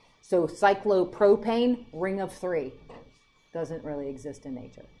next. So cyclopropane, ring of 3. Doesn't really exist in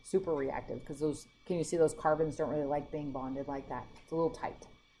nature. Super reactive, because those, can you see those carbons don't really like being bonded like that. It's a little tight.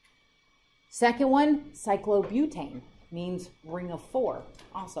 Second one, cyclobutane, means ring of 4.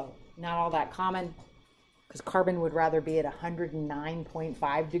 Also, not all that common, because carbon would rather be at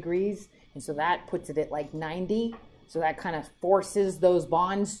 109.5 degrees, and so that puts it at like 90. So that kind of forces those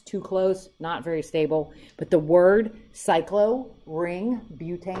bonds too close, not very stable. But the word cyclo, ring,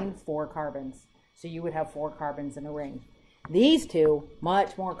 butane, 4 carbons. So you would have 4 carbons in a ring. These two,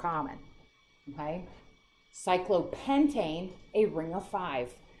 much more common, okay? Cyclopentane, a ring of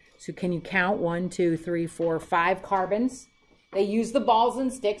 5. So can you count 1, 2, 3, 4, 5 carbons? They use the balls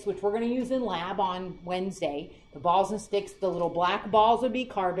and sticks, which we're going to use in lab on Wednesday. The balls and sticks, the little black balls would be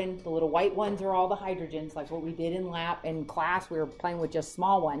carbon. The little white ones are all the hydrogens, like what we did in lab. In class, we were playing with just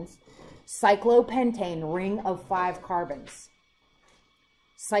small ones. Cyclopentane, ring of 5 carbons.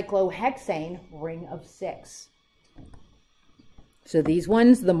 Cyclohexane, ring of 6. So these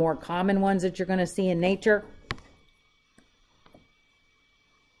ones, the more common ones that you're going to see in nature.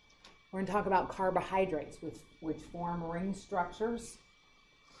 We're going to talk about carbohydrates, which form ring structures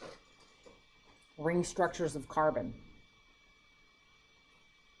of carbon.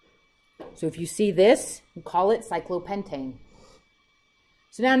 So if you see this, you call it cyclopentane.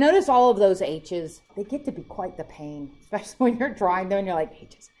 So now notice all of those H's, they get to be quite the pain, especially when you're drawing them and you're like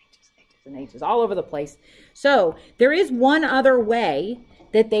H's and H's all over the place. So there is one other way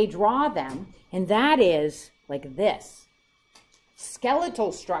that they draw them, and that is like this.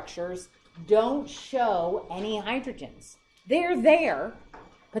 Skeletal structures don't show any hydrogens. They're there,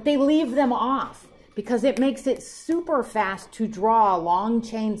 but they leave them off because it makes it super fast to draw long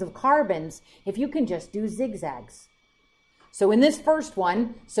chains of carbons if you can just do zigzags. So in this first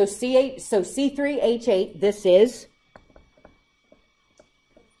one, so C3H8, this is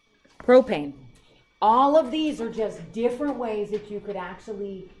propane. All of these are just different ways that you could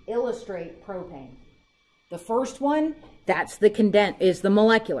actually illustrate propane. The first one, that's is the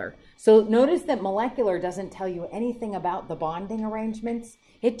molecular. So notice that molecular doesn't tell you anything about the bonding arrangements.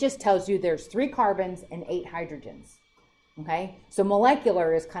 It just tells you there's 3 carbons and 8 hydrogens. Okay? So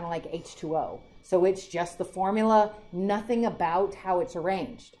molecular is kind of like H2O. So it's just the formula, nothing about how it's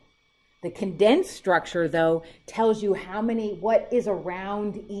arranged. The condensed structure, though, tells you what is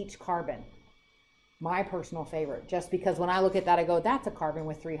around each carbon. My personal favorite, just because when I look at that, I go, that's a carbon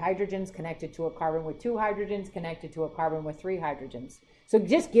with 3 hydrogens connected to a carbon with 2 hydrogens connected to a carbon with 3 hydrogens. So it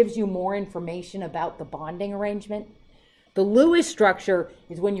just gives you more information about the bonding arrangement. The Lewis structure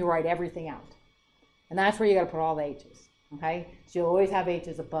is when you write everything out. And that's where you got to put all the H's, okay? So you'll always have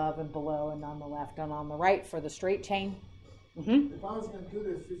H's above and below and on the left and on the right for the straight chain. If I was going to do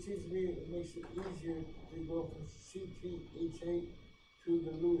this, it seems to me it makes it easier to go from C3H8 to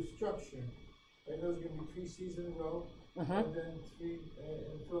the Lewis structure. Right, those are going to be 3 C's in a row, and then 3,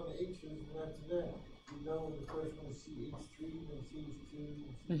 and throw the H's, and after that, you know the first one is CH3, then CH2,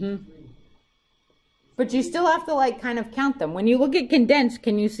 and CH3. But you still have to like kind of count them. When you look at condensed,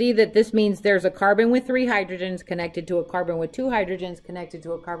 can you see that this means there's a carbon with 3 hydrogens connected to a carbon with 2 hydrogens connected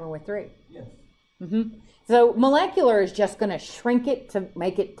to a carbon with 3? Yes. So molecular is just going to shrink it to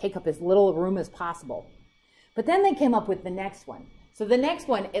make it take up as little room as possible. But then they came up with the next one. So the next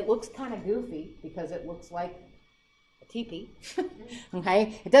one, it looks kind of goofy because it looks like a teepee,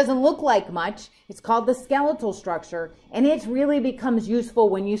 okay? It doesn't look like much. It's called the skeletal structure, and it really becomes useful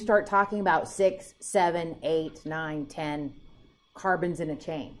when you start talking about 6, 7, 8, 9, 10 carbons in a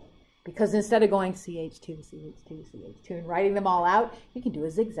chain. Because instead of going CH2, CH2, CH2, and writing them all out, you can do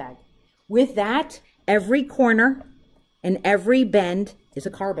a zigzag. With that, every corner and every bend is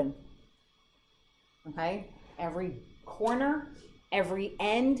a carbon, okay? Every corner, every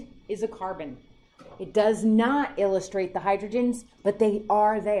end is a carbon. It does not illustrate the hydrogens, but they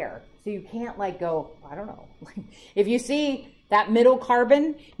are there. So you can't like go, I don't know. If you see that middle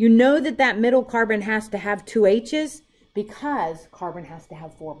carbon, you know that that middle carbon has to have 2 H's Because carbon has to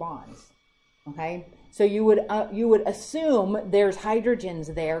have 4 bonds. Okay, so you would assume there's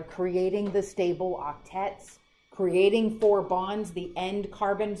hydrogens there creating the stable octets, creating 4 bonds. The end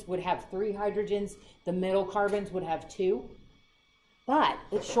carbons would have 3 hydrogens. The middle carbons would have 2. But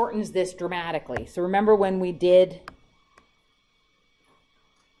it shortens this dramatically. So remember when we did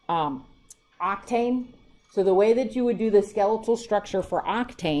octane? So the way that you would do the skeletal structure for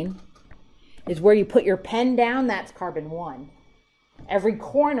octane is where you put your pen down, that's carbon 1. Every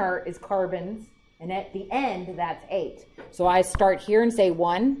corner is carbons, and at the end, that's 8. So I start here and say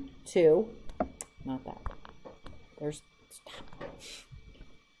 1, 2, not that. There's, stop.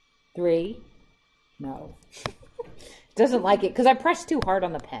 3, no. Doesn't like it because I pressed too hard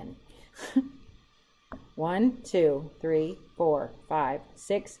on the pen. 1, 2, 3, 4, 5,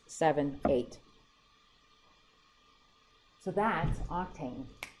 6, 7, 8. So that's octane.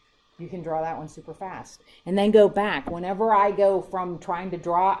 You can draw that one super fast. And then go back. Whenever I go from trying to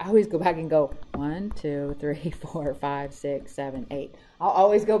draw, I always go back and go 1, 2, 3, 4, 5, 6, 7, 8. I'll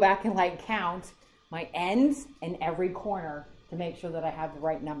always go back and like count my ends in every corner to make sure that I have the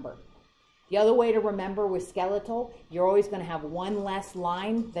right number. The other way to remember with skeletal, you're always going to have 1 less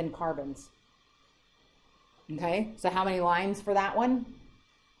line than carbons. Okay, so how many lines for that one?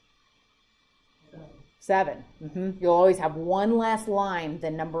 7. You'll always have 1 less line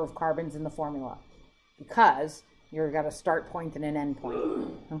than number of carbons in the formula because you've got a start point and an end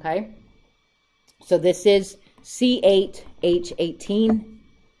point. Okay, so this is C8H18.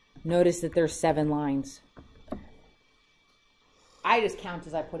 Notice that there's 7 lines. I just count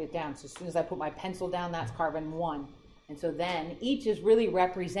as I put it down. So as soon as I put my pencil down, that's carbon 1. And so then each is really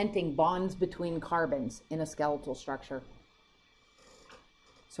representing bonds between carbons in a skeletal structure.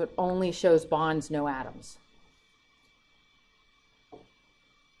 So it only shows bonds, no atoms.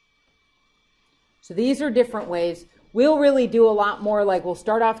 So these are different ways. We'll really do a lot more, like we'll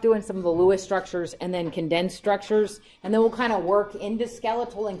start off doing some of the Lewis structures and then condensed structures, and then we'll kind of work into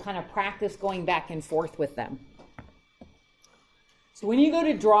skeletal and kind of practice going back and forth with them. So when you go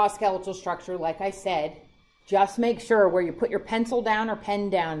to draw a skeletal structure, like I said, just make sure where you put your pencil down or pen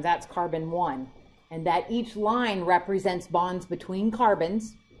down, that's carbon 1. And that each line represents bonds between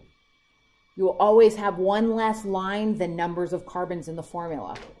carbons. You will always have 1 less line than numbers of carbons in the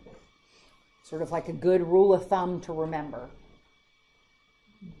formula. Sort of like a good rule of thumb to remember.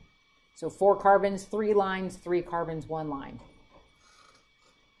 So 4 carbons, 3 lines, 3 carbons, 1 line.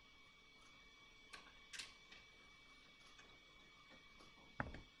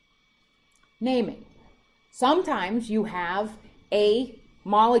 Naming. Sometimes you have a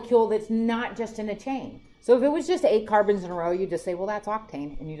molecule that's not just in a chain. So if it was just 8 carbons in a row, you just say, well, that's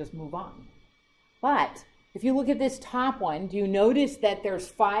octane, and you just move on. But if you look at this top one, do you notice that there's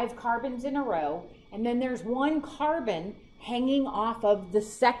 5 carbons in a row, and then there's 1 carbon hanging off of the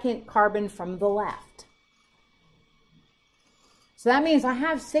second carbon from the left? So that means I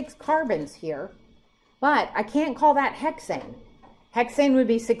have 6 carbons here, but I can't call that hexane. Hexane would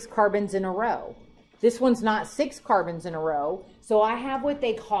be 6 carbons in a row. This one's not 6 carbons in a row, so I have what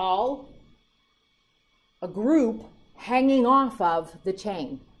they call a group hanging off of the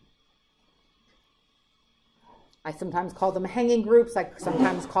chain. I sometimes call them hanging groups. I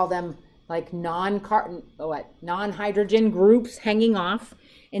sometimes call them like non-hydrogen groups hanging off.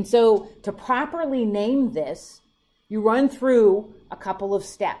 And so to properly name this, you run through a couple of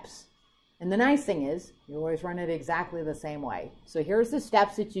steps. And the nice thing is, you always run it exactly the same way. So here's the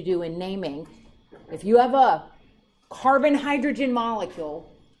steps that you do in naming. If you have a carbon-hydrogen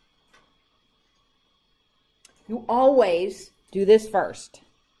molecule, you always do this first.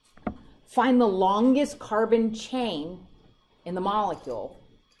 Find the longest carbon chain in the molecule,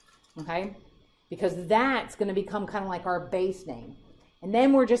 okay? Because that's going to become kind of like our base name. And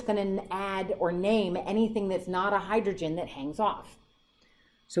then we're just going to add or name anything that's not a hydrogen that hangs off.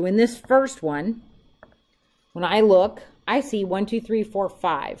 So in this first one, when I look, I see 1, 2, 3, 4,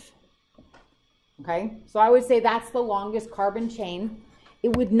 5. Okay, so I would say that's the longest carbon chain.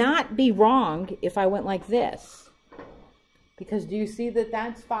 It would not be wrong if I went like this. Because do you see that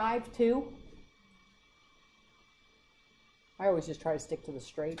that's 5 too? I always just try to stick to the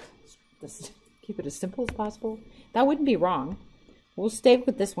straight. Just keep it as simple as possible. That wouldn't be wrong. We'll stay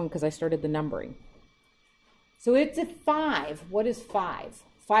with this one because I started the numbering. So it's a 5. What is 5?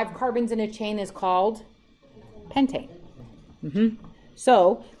 5 carbons in a chain is called pentane.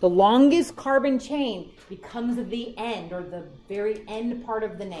 So the longest carbon chain becomes the end, or the very end part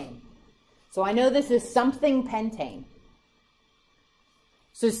of the name. So I know this is something pentane.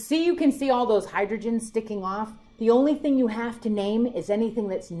 So see, you can see all those hydrogens sticking off. The only thing you have to name is anything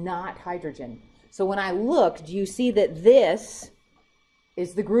that's not hydrogen. So when I look, do you see that this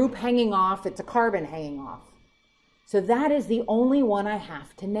is the group hanging off? It's a carbon hanging off. So that is the only one I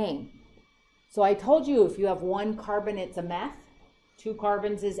have to name. So I told you if you have one carbon, it's a meth. 2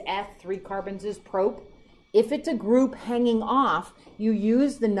 carbons is eth. 3 carbons is prop. If it's a group hanging off, you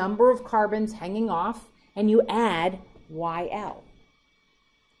use the number of carbons hanging off and you add YL.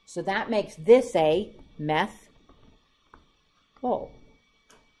 So that makes this a methyl. So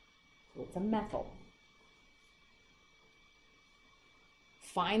it's a methyl.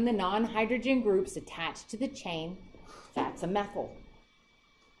 Find the non-hydrogen groups attached to the chain. That's a methyl.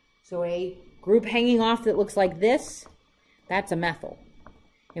 So a group hanging off that looks like this, that's a methyl.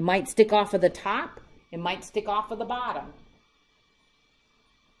 It might stick off of the top. It might stick off of the bottom.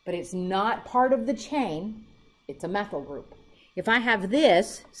 But it's not part of the chain. It's a methyl group. If I have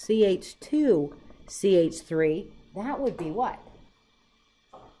this, CH2, CH3, that would be what?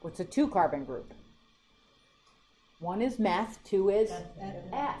 What's a 2 carbon group? 1 is meth, 2 is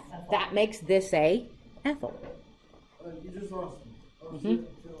F. That makes this a ethyl. You just lost me.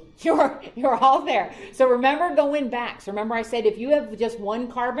 You're all there. So remember going back. So remember I said if you have just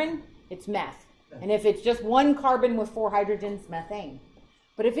 1 carbon, it's meth. And if it's just 1 carbon with 4 hydrogens, methane.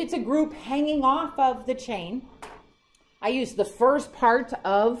 But if it's a group hanging off of the chain, I use the first part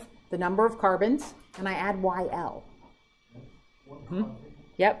of the number of carbons and I add YL.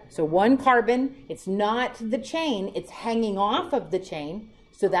 Yep, so 1 carbon, it's not the chain, it's hanging off of the chain.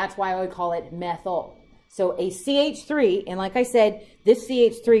 So that's why I would call it methyl. So a CH3, and like I said, this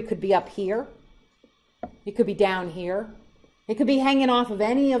CH3 could be up here. It could be down here. It could be hanging off of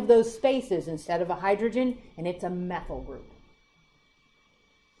any of those spaces instead of a hydrogen, and it's a methyl group.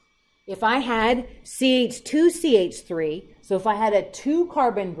 If I had CH2CH3, so if I had a 2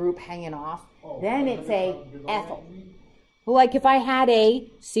 carbon group hanging off, then it's a ethyl. Well, like if I had a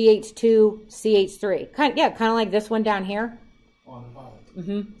CH2CH3, kind of like this one down here. On the bottom.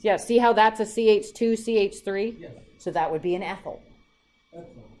 Yeah, see how that's a CH2CH3? Yes. So that would be an ethyl.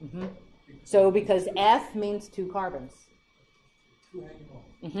 Ethyl. So because F means 2 carbons. 2 hanging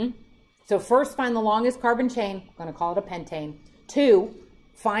off. So first find the longest carbon chain. I'm going to call it a pentane. 2,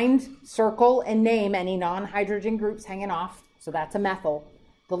 find, circle, and name any non-hydrogen groups hanging off. So that's a methyl.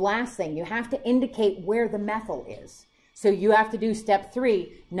 The last thing, you have to indicate where the methyl is. So you have to do step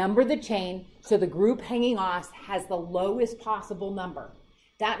 3, number the chain so the group hanging off has the lowest possible number.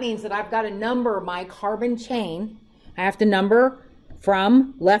 That means that I've got to number my carbon chain. I have to number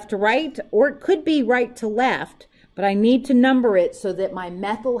from left to right, or it could be right to left, but I need to number it so that my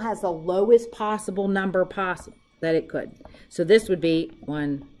methyl has the lowest possible number possible that it could. So this would be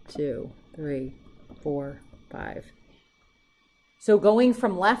 1, 2, 3, 4, 5. So going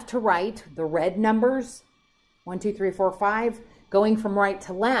from left to right, the red numbers, 1, 2, 3, 4, 5. Going from right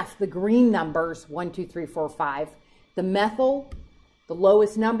to left, the green numbers, 1, 2, 3, 4, 5. The methyl, the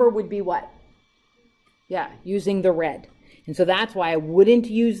lowest number would be what? Yeah, using the red. And so that's why I wouldn't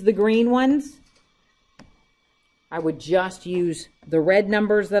use the green ones. I would just use the red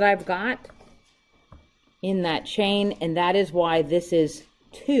numbers that I've got in that chain, and that is why this is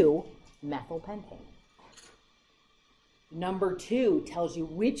 2-methylpentane. Number 2 tells you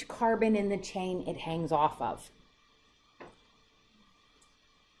which carbon in the chain it hangs off of.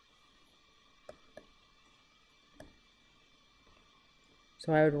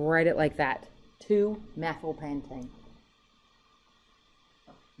 So I would write it like that, 2-methylpentane.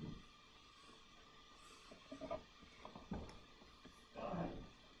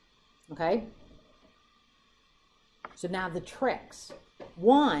 Okay? So now the tricks.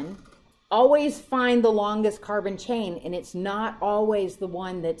 1, always find the longest carbon chain, and it's not always the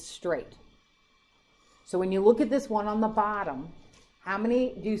one that's straight. So when you look at this one on the bottom, how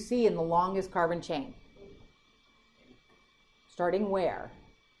many do you see in the longest carbon chain? Starting where?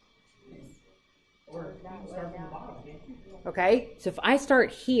 Okay, so if I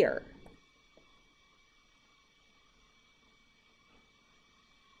start here,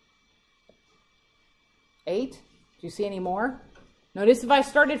 eight. Do you see any more? Notice if I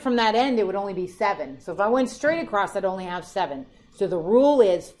started from that end, it would only be 7. So if I went straight across, I'd only have 7. So the rule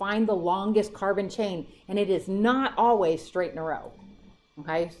is find the longest carbon chain, and it is not always straight in a row.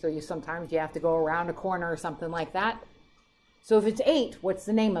 Okay, so sometimes you have to go around a corner or something like that. So if it's 8, what's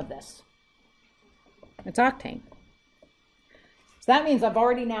the name of this? It's octane. So that means I've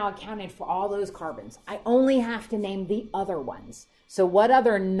already now accounted for all those carbons. I only have to name the other ones. So what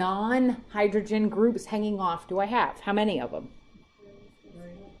other non-hydrogen groups hanging off do I have? How many of them?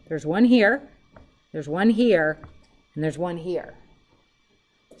 There's one here, there's one here, and there's one here.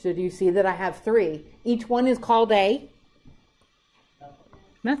 So do you see that I have 3? Each one is called a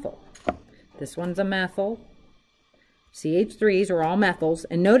methyl. This one's a methyl. CH3s are all methyls.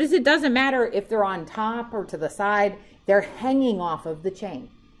 And notice it doesn't matter if they're on top or to the side. They're hanging off of the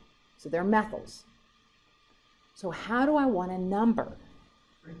chain. So they're methyls. So how do I want to number?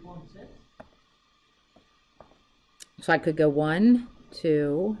 3, 4, and 6. So I could go 1,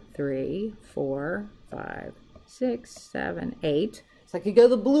 2, 3, 4, 5, 6, 7, 8. So I could go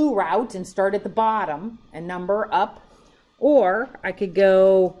the blue route and start at the bottom and number up. Or I could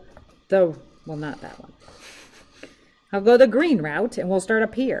go the, well, not that one. I'll go the green route and we'll start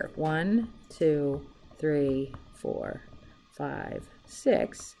up here. 1, 2, 3, 4, 5,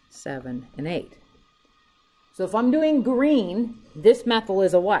 6, 7, and 8. So if I'm doing green, this methyl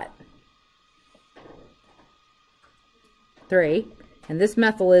is a what? 3. And this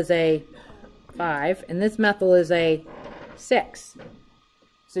methyl is a 5. And this methyl is a 6.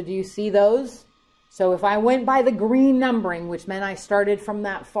 So do you see those? So if I went by the green numbering, which meant I started from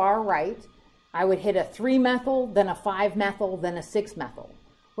that far right, I would hit a 3-methyl, then a 5-methyl, then a 6-methyl.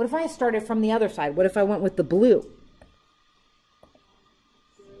 What if I started from the other side? What if I went with the blue?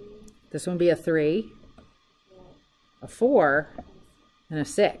 This one would be a 3, a 4, and a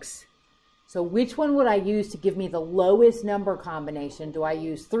 6. So which one would I use to give me the lowest number combination? Do I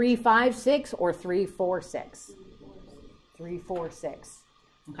use 3, 5, 6 or 3, 4, 6? 3, 4, 6.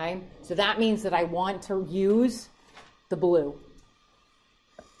 Okay, so that means that I want to use the blue.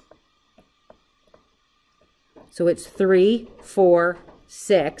 So it's 3, 4,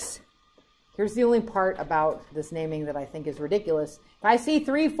 6. Here's the only part about this naming that I think is ridiculous. If I see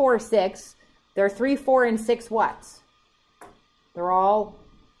 3, 4, 6, they're 3, 4, and 6 whats? They're all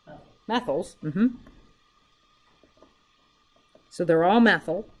methyls. So they're all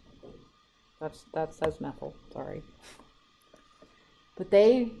methyl. That says methyl, sorry. But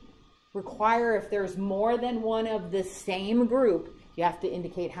they require, if there's more than one of the same group, you have to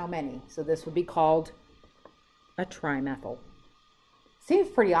indicate how many. So this would be called a trimethyl. Seems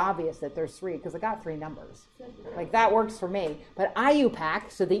pretty obvious that there's 3 because I got 3 numbers. Like that works for me. But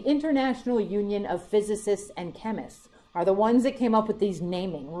IUPAC, so the International Union of Physicists and Chemists, are the ones that came up with these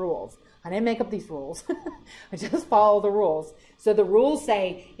naming rules. I didn't make up these rules. I just follow the rules. So the rules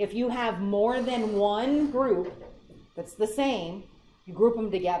say if you have more than one group that's the same, you group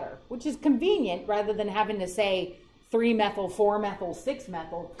them together, which is convenient rather than having to say 3-methyl, 4-methyl,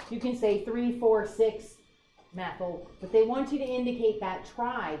 6-methyl. You can say 3, 4, 6 methyl, but they want you to indicate that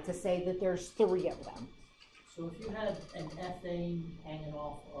tri to say that there's 3 of them. So if you had an ethane hanging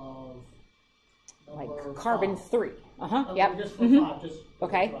off of Like number carbon 5, 3. Yep. Just for 5, just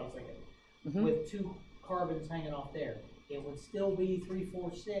Okay. that's what I was thinking. With 2 carbons hanging off there, it would still be 3,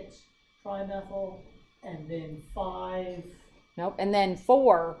 4, 6 trimethyl, and then 5 Nope. And then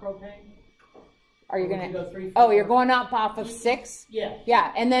 4. propane. Are you Or would going go to? 3, Oh, 4? you're going up off of 6. Yeah.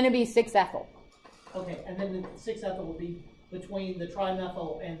 Yeah, and then it'd be 6-ethyl. Okay, and then the 6-ethyl will be between the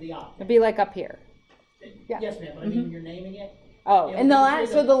trimethyl and the octane. It'd be like up here. Yeah. Yes, ma'am. But I mean, when you're naming it. Oh, it and would the be last,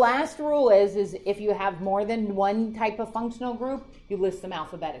 the- so the last rule is if you have more than one type of functional group, you list them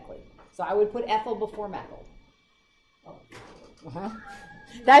alphabetically. So I would put ethyl before methyl. Oh.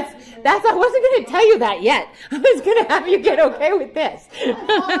 That's I wasn't going to tell you that yet. I was going to have you get okay with this.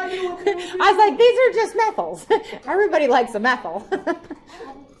 I was like, these are just methyls. Everybody likes a methyl.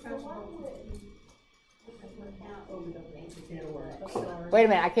 Wait a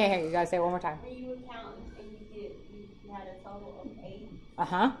minute, I can't hear you. You got to say it one more time. When you were counting and you had a total of 8,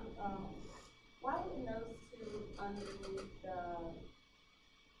 Uh-huh. why didn't those 2 underneath the,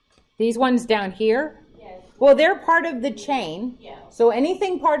 These ones down here, yes, well, they're part of the chain. yeah. So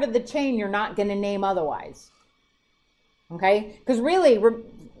anything part of the chain, you're not going to name otherwise. Okay? Because really,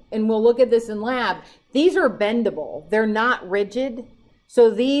 and we'll look at this in lab, these are bendable. They're not rigid. So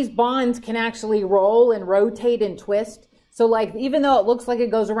these bonds can actually roll and rotate and twist. So like, even though it looks like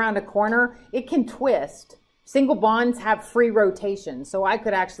it goes around a corner, it can twist. Single bonds have free rotation. So I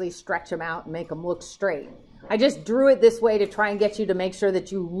could actually stretch them out and make them look straight. I just drew it this way to try and get you to make sure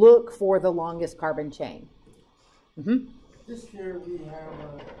that you look for the longest carbon chain. This here we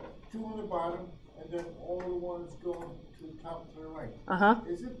have 2 on the bottom, and then all the ones going to the top to the right. Uh-huh.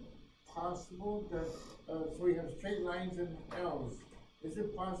 Is it possible that, so we have straight lines and L's. Is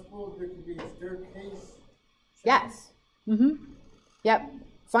it possible there could be a staircase? Yes. Yep.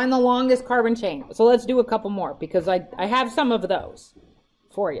 Find the longest carbon chain. So let's do a couple more because I have some of those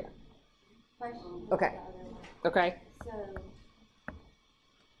for you. Question. Okay. Okay. So,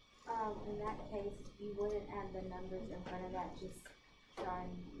 in that case, you wouldn't add the numbers in front of that, just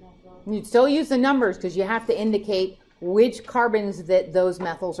trimethyl. You'd still use the numbers because you have to indicate which carbons that those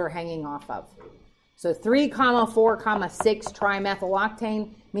methyls are hanging off of. So 3, 4, 6 trimethyloctane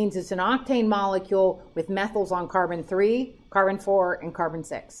means it's an octane molecule with methyls on carbon 3, carbon 4, and carbon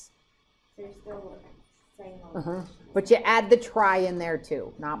 6. So you're still saying all that. But you add the tri in there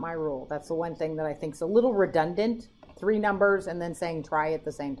too. Not my rule. That's the one thing that I think is a little redundant. 3 numbers and then saying tri at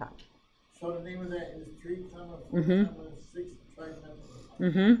the same time. So the name of that is 3, 4, 6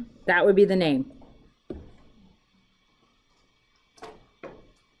 trimethyl. That would be the name.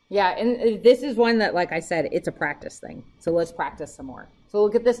 Yeah, and this is one that, like I said, it's a practice thing. So let's practice some more. So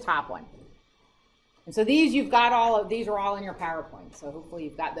look at this top one. And so these, you've got these are all in your PowerPoint. So hopefully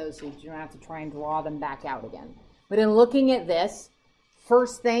you've got those so you don't have to try and draw them back out again. But in looking at this,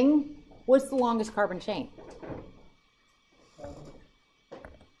 first thing, what's the longest carbon chain?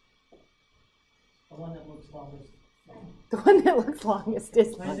 The one that looks longest. The one that looks longest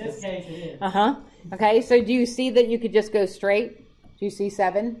is In this case, it is. Okay, so do you see that you could just go straight? Do you see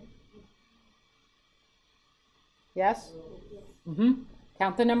 7? Yes?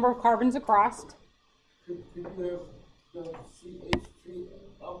 Count the number of carbons across. Could you have the CH3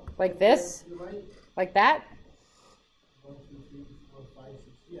 up? Like this? Right? Like that? 1, 2, 3, 4, 5, 6,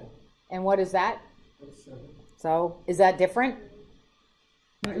 yeah. And what is that? That's 7. So, is that different?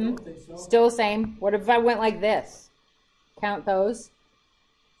 I don't think so. Still the same. What if I went like this? Count those.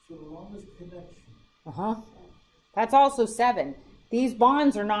 So the longest connection. That's also 7. These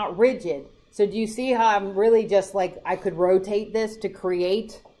bonds are not rigid. So do you see how I'm really just like, I could rotate this to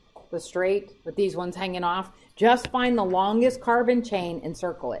create the straight with these ones hanging off? Just find the longest carbon chain and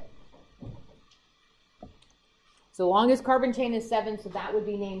circle it. So the longest carbon chain is 7, so that would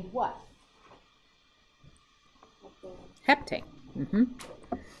be named what? Heptane.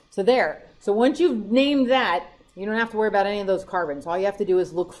 So there. So once you've named that, you don't have to worry about any of those carbons. All you have to do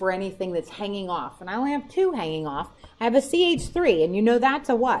is look for anything that's hanging off. And I only have 2 hanging off. I have a CH3, and you know that's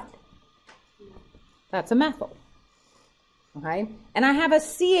a what? That's a methyl. Okay? And I have a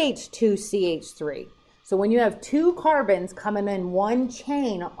CH2CH3. So when you have 2 carbons coming in one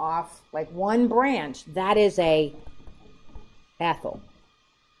chain off, like one branch, that is a ethyl.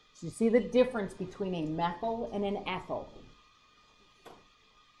 So you see the difference between a methyl and an ethyl.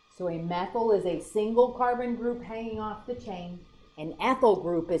 So a methyl is a single carbon group hanging off the chain. An ethyl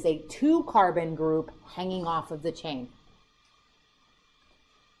group is a 2 carbon group hanging off of the chain.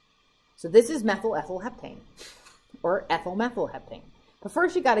 So this is methyl ethyl heptane, or ethyl methyl heptane. But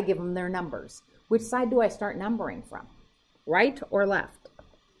first you got to give them their numbers. Which side do I start numbering from? Right or left?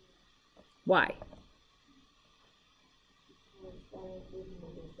 Why?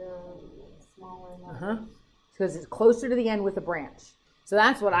 Because it's closer to the end with a branch. So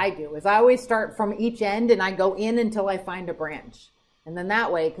that's what I do, is I always start from each end and I go in until I find a branch. And then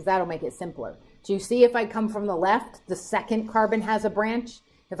that way, because that'll make it simpler. Do you see if I come from the left, the second carbon has a branch?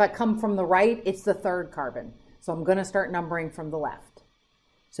 If I come from the right, it's the 3rd carbon. So I'm going to start numbering from the left.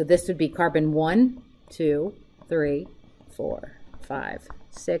 So this would be carbon 1, 2, 3, 4, 5,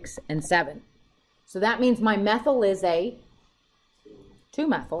 6, and 7. So that means my methyl is a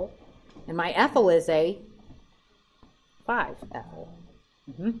 2-methyl, and my ethyl is a 5-ethyl.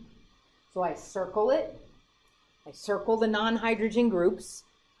 So I circle it. I circle the non-hydrogen groups.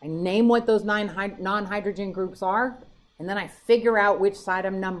 I name what those non-hydrogen groups are, and then I figure out which side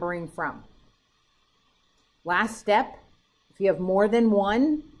I'm numbering from. Last step, if you have more than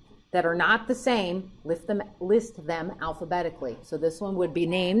one that are not the same, list them alphabetically. So this one would be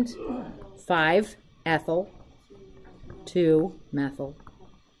named 5-ethyl 2-methyl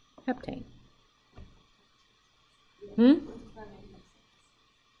heptane.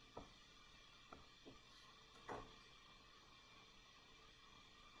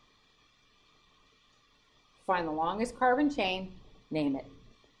 Find the longest carbon chain, name it.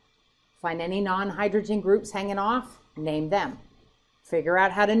 Find any non-hydrogen groups hanging off, name them. Figure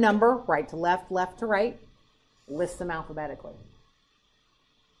out how to number, right to left, left to right. List them alphabetically.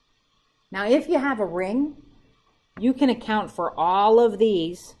 Now, if you have a ring, you can account for all of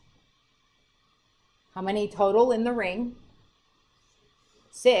these. How many total in the ring?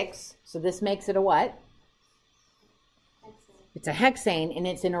 6. So this makes it a what? It's a hexane, and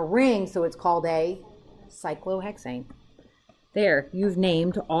it's in a ring, so it's called a cyclohexane. There, you've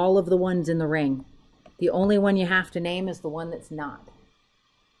named all of the ones in the ring. The only one you have to name is the one that's not.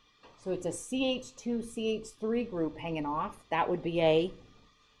 So it's a CH2CH3 group hanging off. That would be a,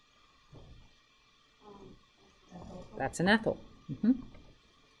 that's an ethyl. I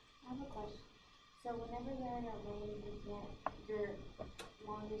have a question. So whenever you're in a ring, you get your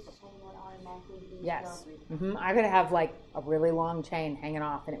longest chain would automatically be Yes. your I could have like a really long chain hanging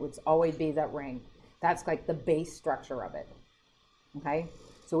off, and it would always be that ring. That's like the base structure of it. Okay?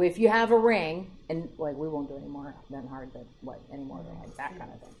 So if you have a ring, and like we won't do any more than hard than what anymore than like that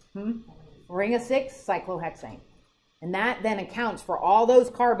kind of thing. Ring of 6, cyclohexane. And that then accounts for all those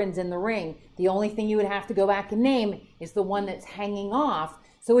carbons in the ring. The only thing you would have to go back and name is the one that's hanging off.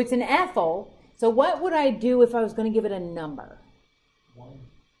 So it's an ethyl. So what would I do if I was going to give it a number? 1.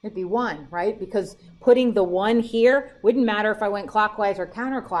 It'd be 1, right? Because putting the 1 here wouldn't matter if I went clockwise or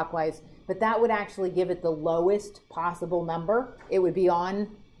counterclockwise, but that would actually give it the lowest possible number. It would be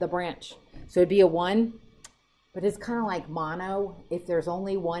on the branch. So it'd be a 1. But it's kind of like mono. If there's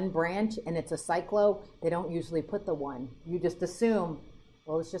only one branch and it's a cyclo, they don't usually put the 1. You just assume,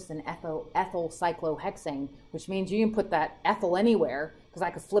 well, it's just an ethyl cyclohexane, which means you can put that ethyl anywhere because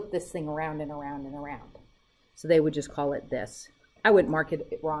I could flip this thing around and around and around. So they would just call it this. I wouldn't mark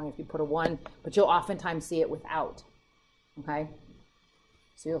it wrong if you put a 1, but you'll oftentimes see it without. Okay?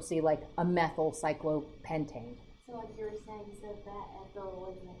 So you'll see like a methyl cyclopentane. So like you were saying, so if that ethyl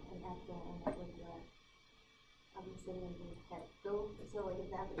wasn't an ethyl and it was I'm assuming that so like if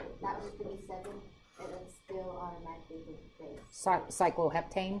that was to be 7, it would still automatically be base.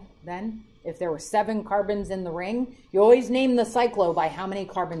 Cycloheptane then. If there were 7 carbons in the ring, you always name the cyclo by how many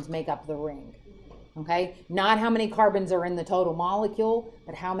carbons make up the ring. Okay? Not how many carbons are in the total molecule,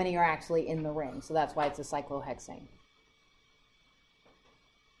 but how many are actually in the ring. So that's why it's a cyclohexane.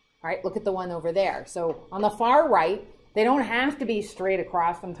 All right, look at the one over there. So on the far right, they don't have to be straight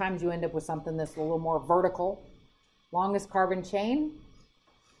across. Sometimes you end up with something that's a little more vertical. Longest carbon chain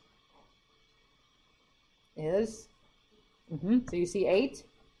is, so you see 8.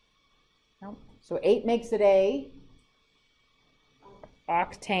 No. So 8 makes it a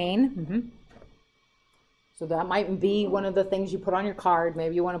octane. So that might be one of the things you put on your card.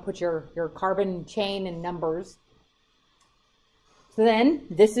 Maybe you want to put your carbon chain in numbers. So then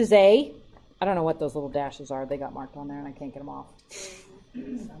this is I don't know what those little dashes are. They got marked on there and I can't get them off.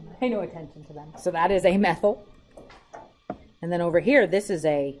 Pay no attention to them. So that is a methyl. And then over here, this is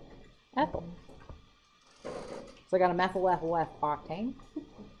a ethyl. So I got a methyl ethyl octane.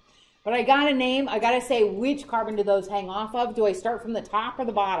 But I got to say which carbon do those hang off of? Do I start from the top or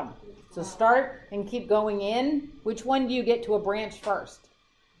the bottom? So start and keep going in. Which one do you get to a branch first?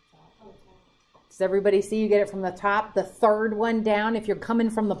 Does everybody see you get it from the top? The third one down. If you're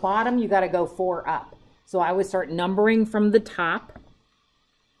coming from the bottom, you got to go 4 up. So I would start numbering from the top.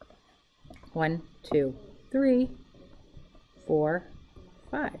 1, 2, 3, 4,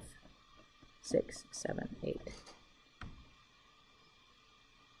 5, 6, 7, 8.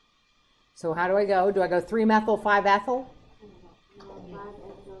 So how do I go? Do I go 3 methyl, 5 ethyl?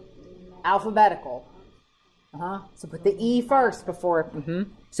 Alphabetical. So put the E first before.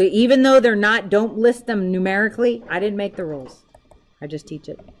 So even though they're not, don't list them numerically. I didn't make the rules. I just teach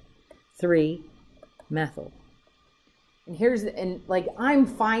it. 3 methyl. And like I'm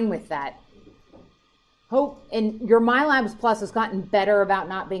fine with that. Hope and your MyLabs Plus has gotten better about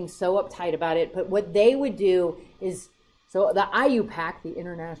not being so uptight about it. But what they would do is, so the IUPAC, the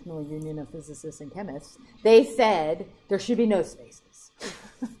International Union of Physicists and Chemists, they said there should be no spaces.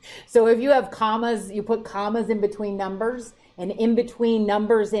 So if you have commas, you put commas in between numbers, and in between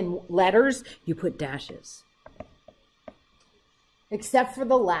numbers and letters, you put dashes. Except for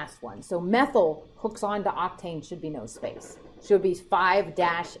the last one. So methyl hooks on to octane, should be no space. Should be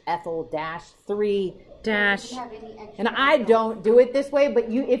 5-ethyl-3- and I don't do it this way, but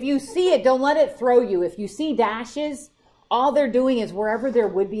if you see it, don't let it throw you. If you see dashes, all they're doing is wherever there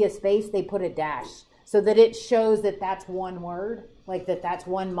would be a space, they put a dash so that it shows that that's one word, like that's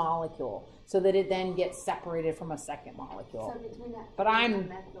one molecule, so that it then gets separated from a second molecule. So between that, but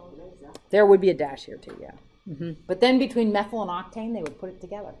methyl, there would be a dash here too, yeah. But then between methyl and octane, they would put it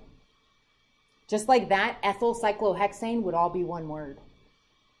together. Just like that, ethyl cyclohexane would all be one word.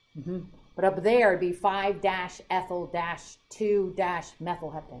 But up there, it'd be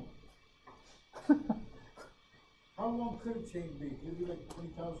 5-ethyl-2-methylheptane. How long could a chain be? Maybe like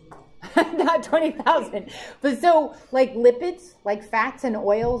 20,000? Not 20,000. But so, like lipids, like fats and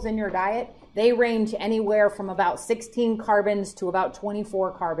oils in your diet, they range anywhere from about 16 carbons to about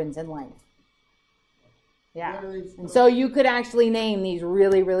 24 carbons in length. Yeah. And so you could actually name these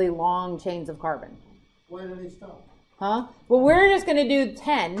really, really long chains of carbon. Why do they stop? Huh? Well, we're just going to do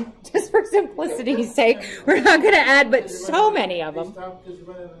 10, just for simplicity's sake. We're not going to add but so many of them. They stop because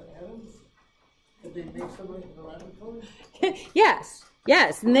they're running out of atoms? Did they make something in the laboratory? Yes,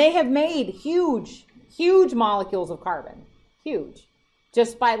 yes. And they have made huge, huge molecules of carbon. Huge.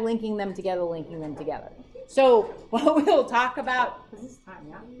 Just by linking them together. So what we'll talk about, is this time,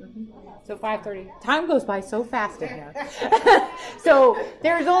 yeah? So 5:30. Time goes by so fast in here. So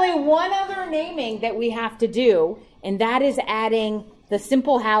there's only one other naming that we have to do, and that is adding the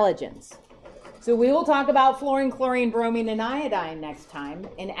simple halogens. So we will talk about fluorine, chlorine, bromine, and iodine next time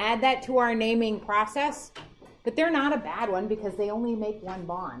and add that to our naming process. But they're not a bad one because they only make one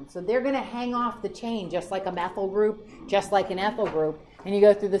bond. So they're going to hang off the chain just like a methyl group, just like an ethyl group, and you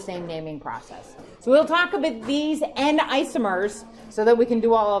go through the same naming process. So we'll talk about these and isomers so that we can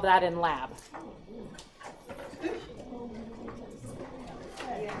do all of that in lab.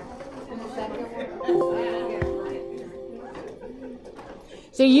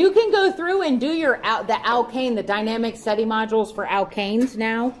 So you can go through and do the alkane, the dynamic study modules for alkanes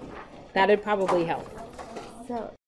now. That would probably help. So